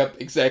Highlander. Yep,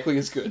 exactly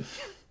as good.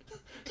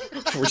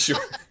 For sure.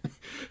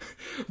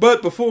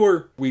 But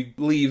before we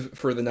leave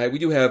for the night, we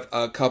do have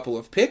a couple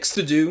of picks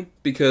to do,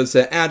 because,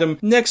 Adam,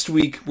 next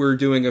week we're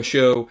doing a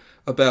show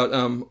about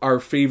our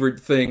favorite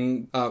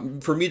thing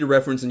for me to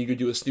reference and you to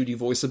do a snooty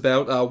voice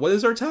about. What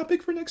is our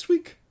topic for next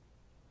week?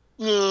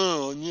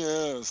 Oh,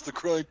 yes, the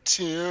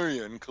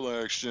Criterion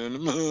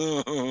Collection.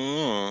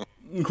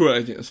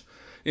 Correct, yes.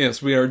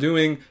 Yes, we are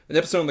doing an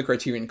episode on the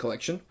Criterion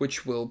Collection,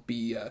 which will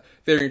be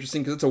very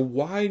interesting because it's a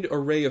wide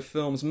array of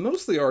films,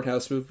 mostly art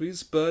house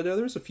movies, but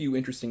there's a few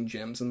interesting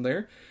gems in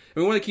there.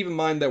 And we want to keep in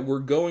mind that we're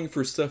going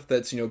for stuff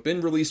that's,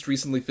 been released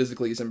recently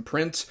physically as in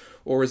print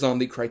or is on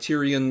the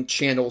Criterion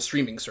Channel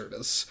streaming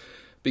service.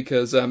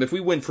 Because if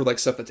we went for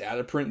stuff that's out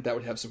of print, that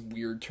would have some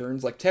weird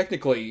turns.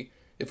 Technically,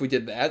 if we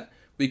did that,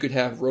 we could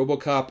have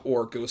RoboCop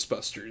or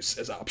Ghostbusters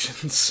as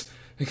options.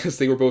 Because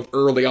they were both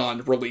early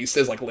on released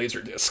as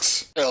laser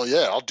discs. Hell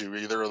yeah, I'll do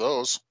either of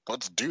those.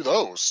 Let's do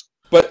those.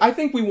 But I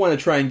think we want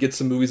to try and get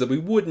some movies that we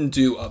wouldn't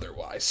do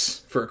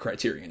otherwise for a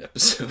Criterion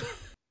episode.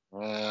 All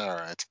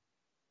right.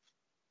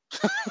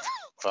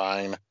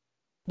 Fine.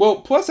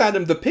 Well, plus,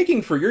 Adam, the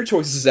picking for your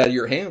choices is out of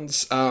your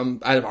hands,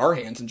 out of our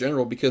hands in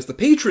general, because the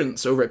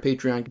patrons over at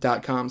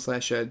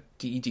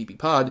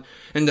patreon.com/DEDBpod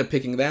ended up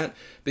picking that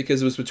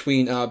because it was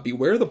between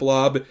Beware the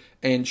Blob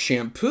and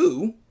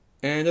Shampoo,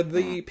 and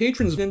the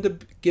patrons ended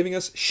up giving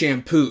us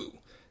Shampoo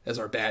as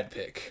our bad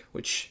pick,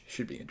 which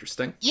should be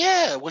interesting.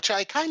 Yeah, which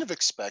I kind of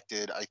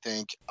expected, I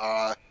think.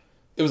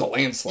 It was a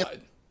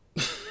landslide.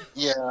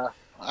 Yeah,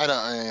 I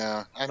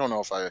don't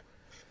know if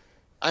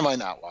I might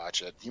not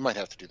watch it. You might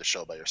have to do the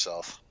show by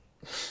yourself.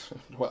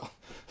 Well,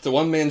 it's a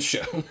one-man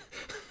show.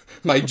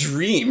 My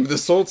dream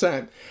this whole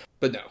time.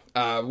 But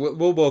no,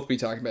 we'll both be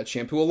talking about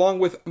Shampoo, along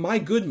with My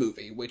Good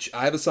Movie, which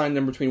I have assigned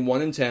number between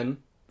 1 and 10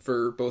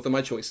 for both of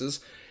my choices.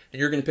 And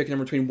you're going to pick a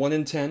number between 1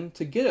 and 10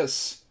 to get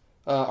us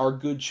our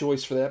good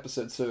choice for the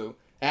episode. So,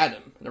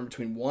 Adam, number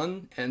between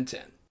 1 and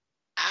 10.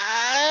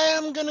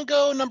 I'm going to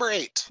go number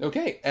 8.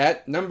 Okay,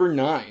 at number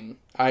 9,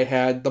 I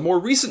had the more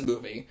recent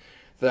movie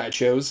that I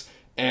chose,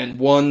 and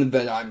one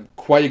that I'm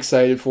quite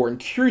excited for and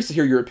curious to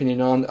hear your opinion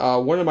on.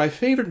 One of my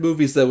favorite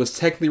movies that was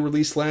technically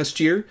released last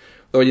year,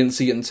 though I didn't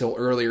see it until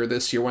earlier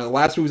this year. One of the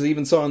last movies I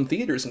even saw in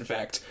theaters, in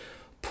fact.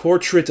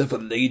 Portrait of a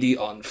Lady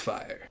on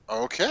Fire.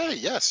 Okay,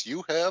 yes,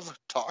 you have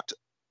talked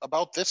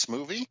about this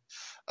movie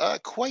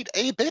quite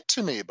a bit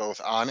to me, both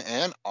on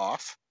and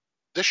off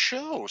the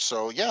show.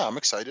 So, yeah, I'm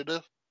excited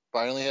to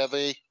finally have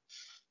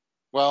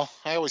well,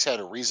 I always had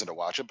a reason to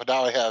watch it, but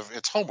now I have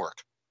its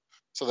homework.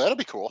 So that'll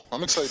be cool.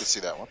 I'm excited to see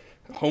that one.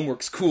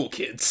 Homework's cool,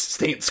 kids.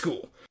 Stay in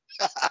school.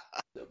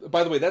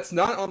 By the way, that's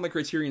not on the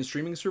Criterion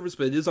streaming service,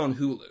 but it is on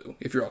Hulu,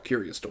 if you're all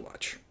curious to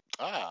watch.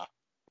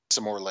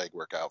 Some more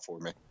legwork out for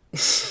me.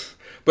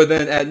 But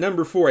then at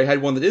number 4, I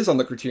had one that is on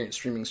the Criterion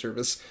streaming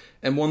service,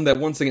 and one that,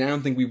 once again, I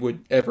don't think we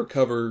would ever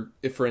cover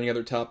if for any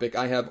other topic.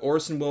 I have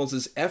Orson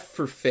Welles' F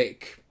for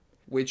Fake,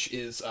 which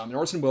is an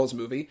Orson Welles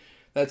movie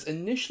that's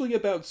initially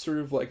about sort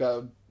of like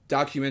a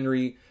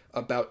documentary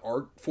about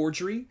art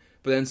forgery,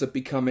 but ends up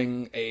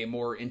becoming a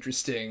more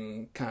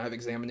interesting kind of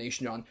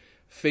examination on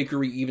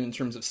fakery even in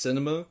terms of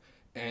cinema,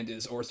 and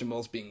is Orson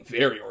Welles being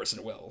very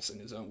Orson Welles in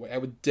his own way. I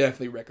would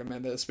definitely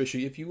recommend that,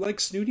 especially if you like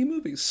snooty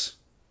movies.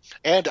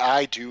 And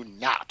I do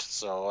not,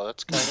 so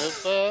that's kind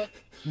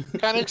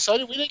of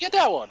excited we didn't get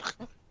that one.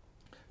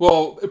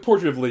 Well,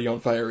 Portrait of a Lady on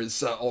Fire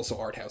is also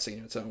art housey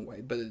in its own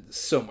way, but it's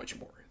so much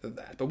more than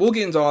that. But we'll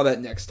get into all that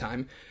next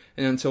time,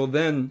 and until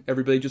then,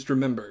 everybody just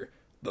remember,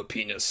 the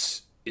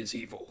penis is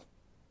evil.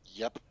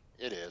 Yep.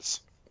 It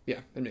is.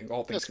 Yeah, I mean,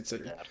 all things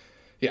considered. Bad.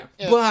 Yeah.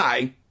 Yeah.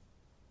 Bye!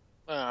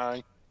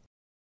 Bye.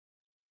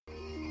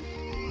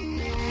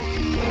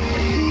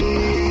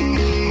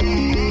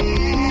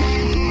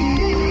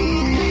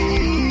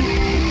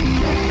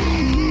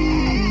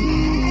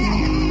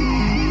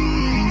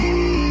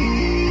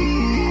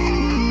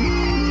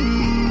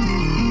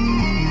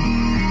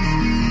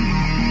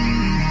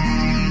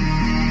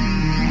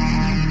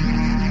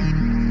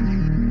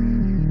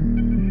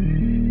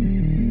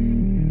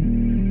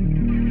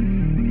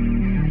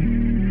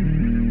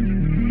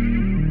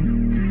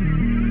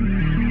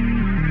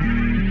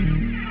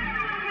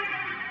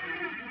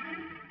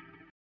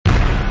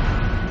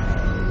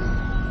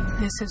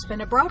 This has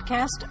been a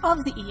broadcast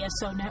of the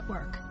ESO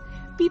Network.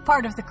 Be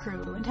part of the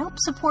crew and help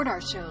support our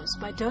shows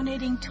by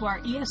donating to our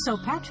ESO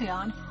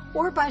Patreon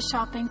or by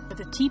shopping at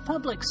the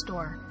TeePublic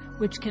store,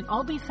 which can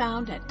all be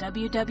found at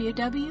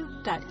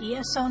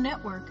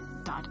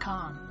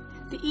www.esonetwork.com.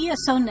 The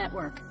ESO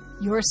Network,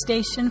 your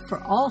station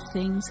for all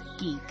things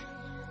geek.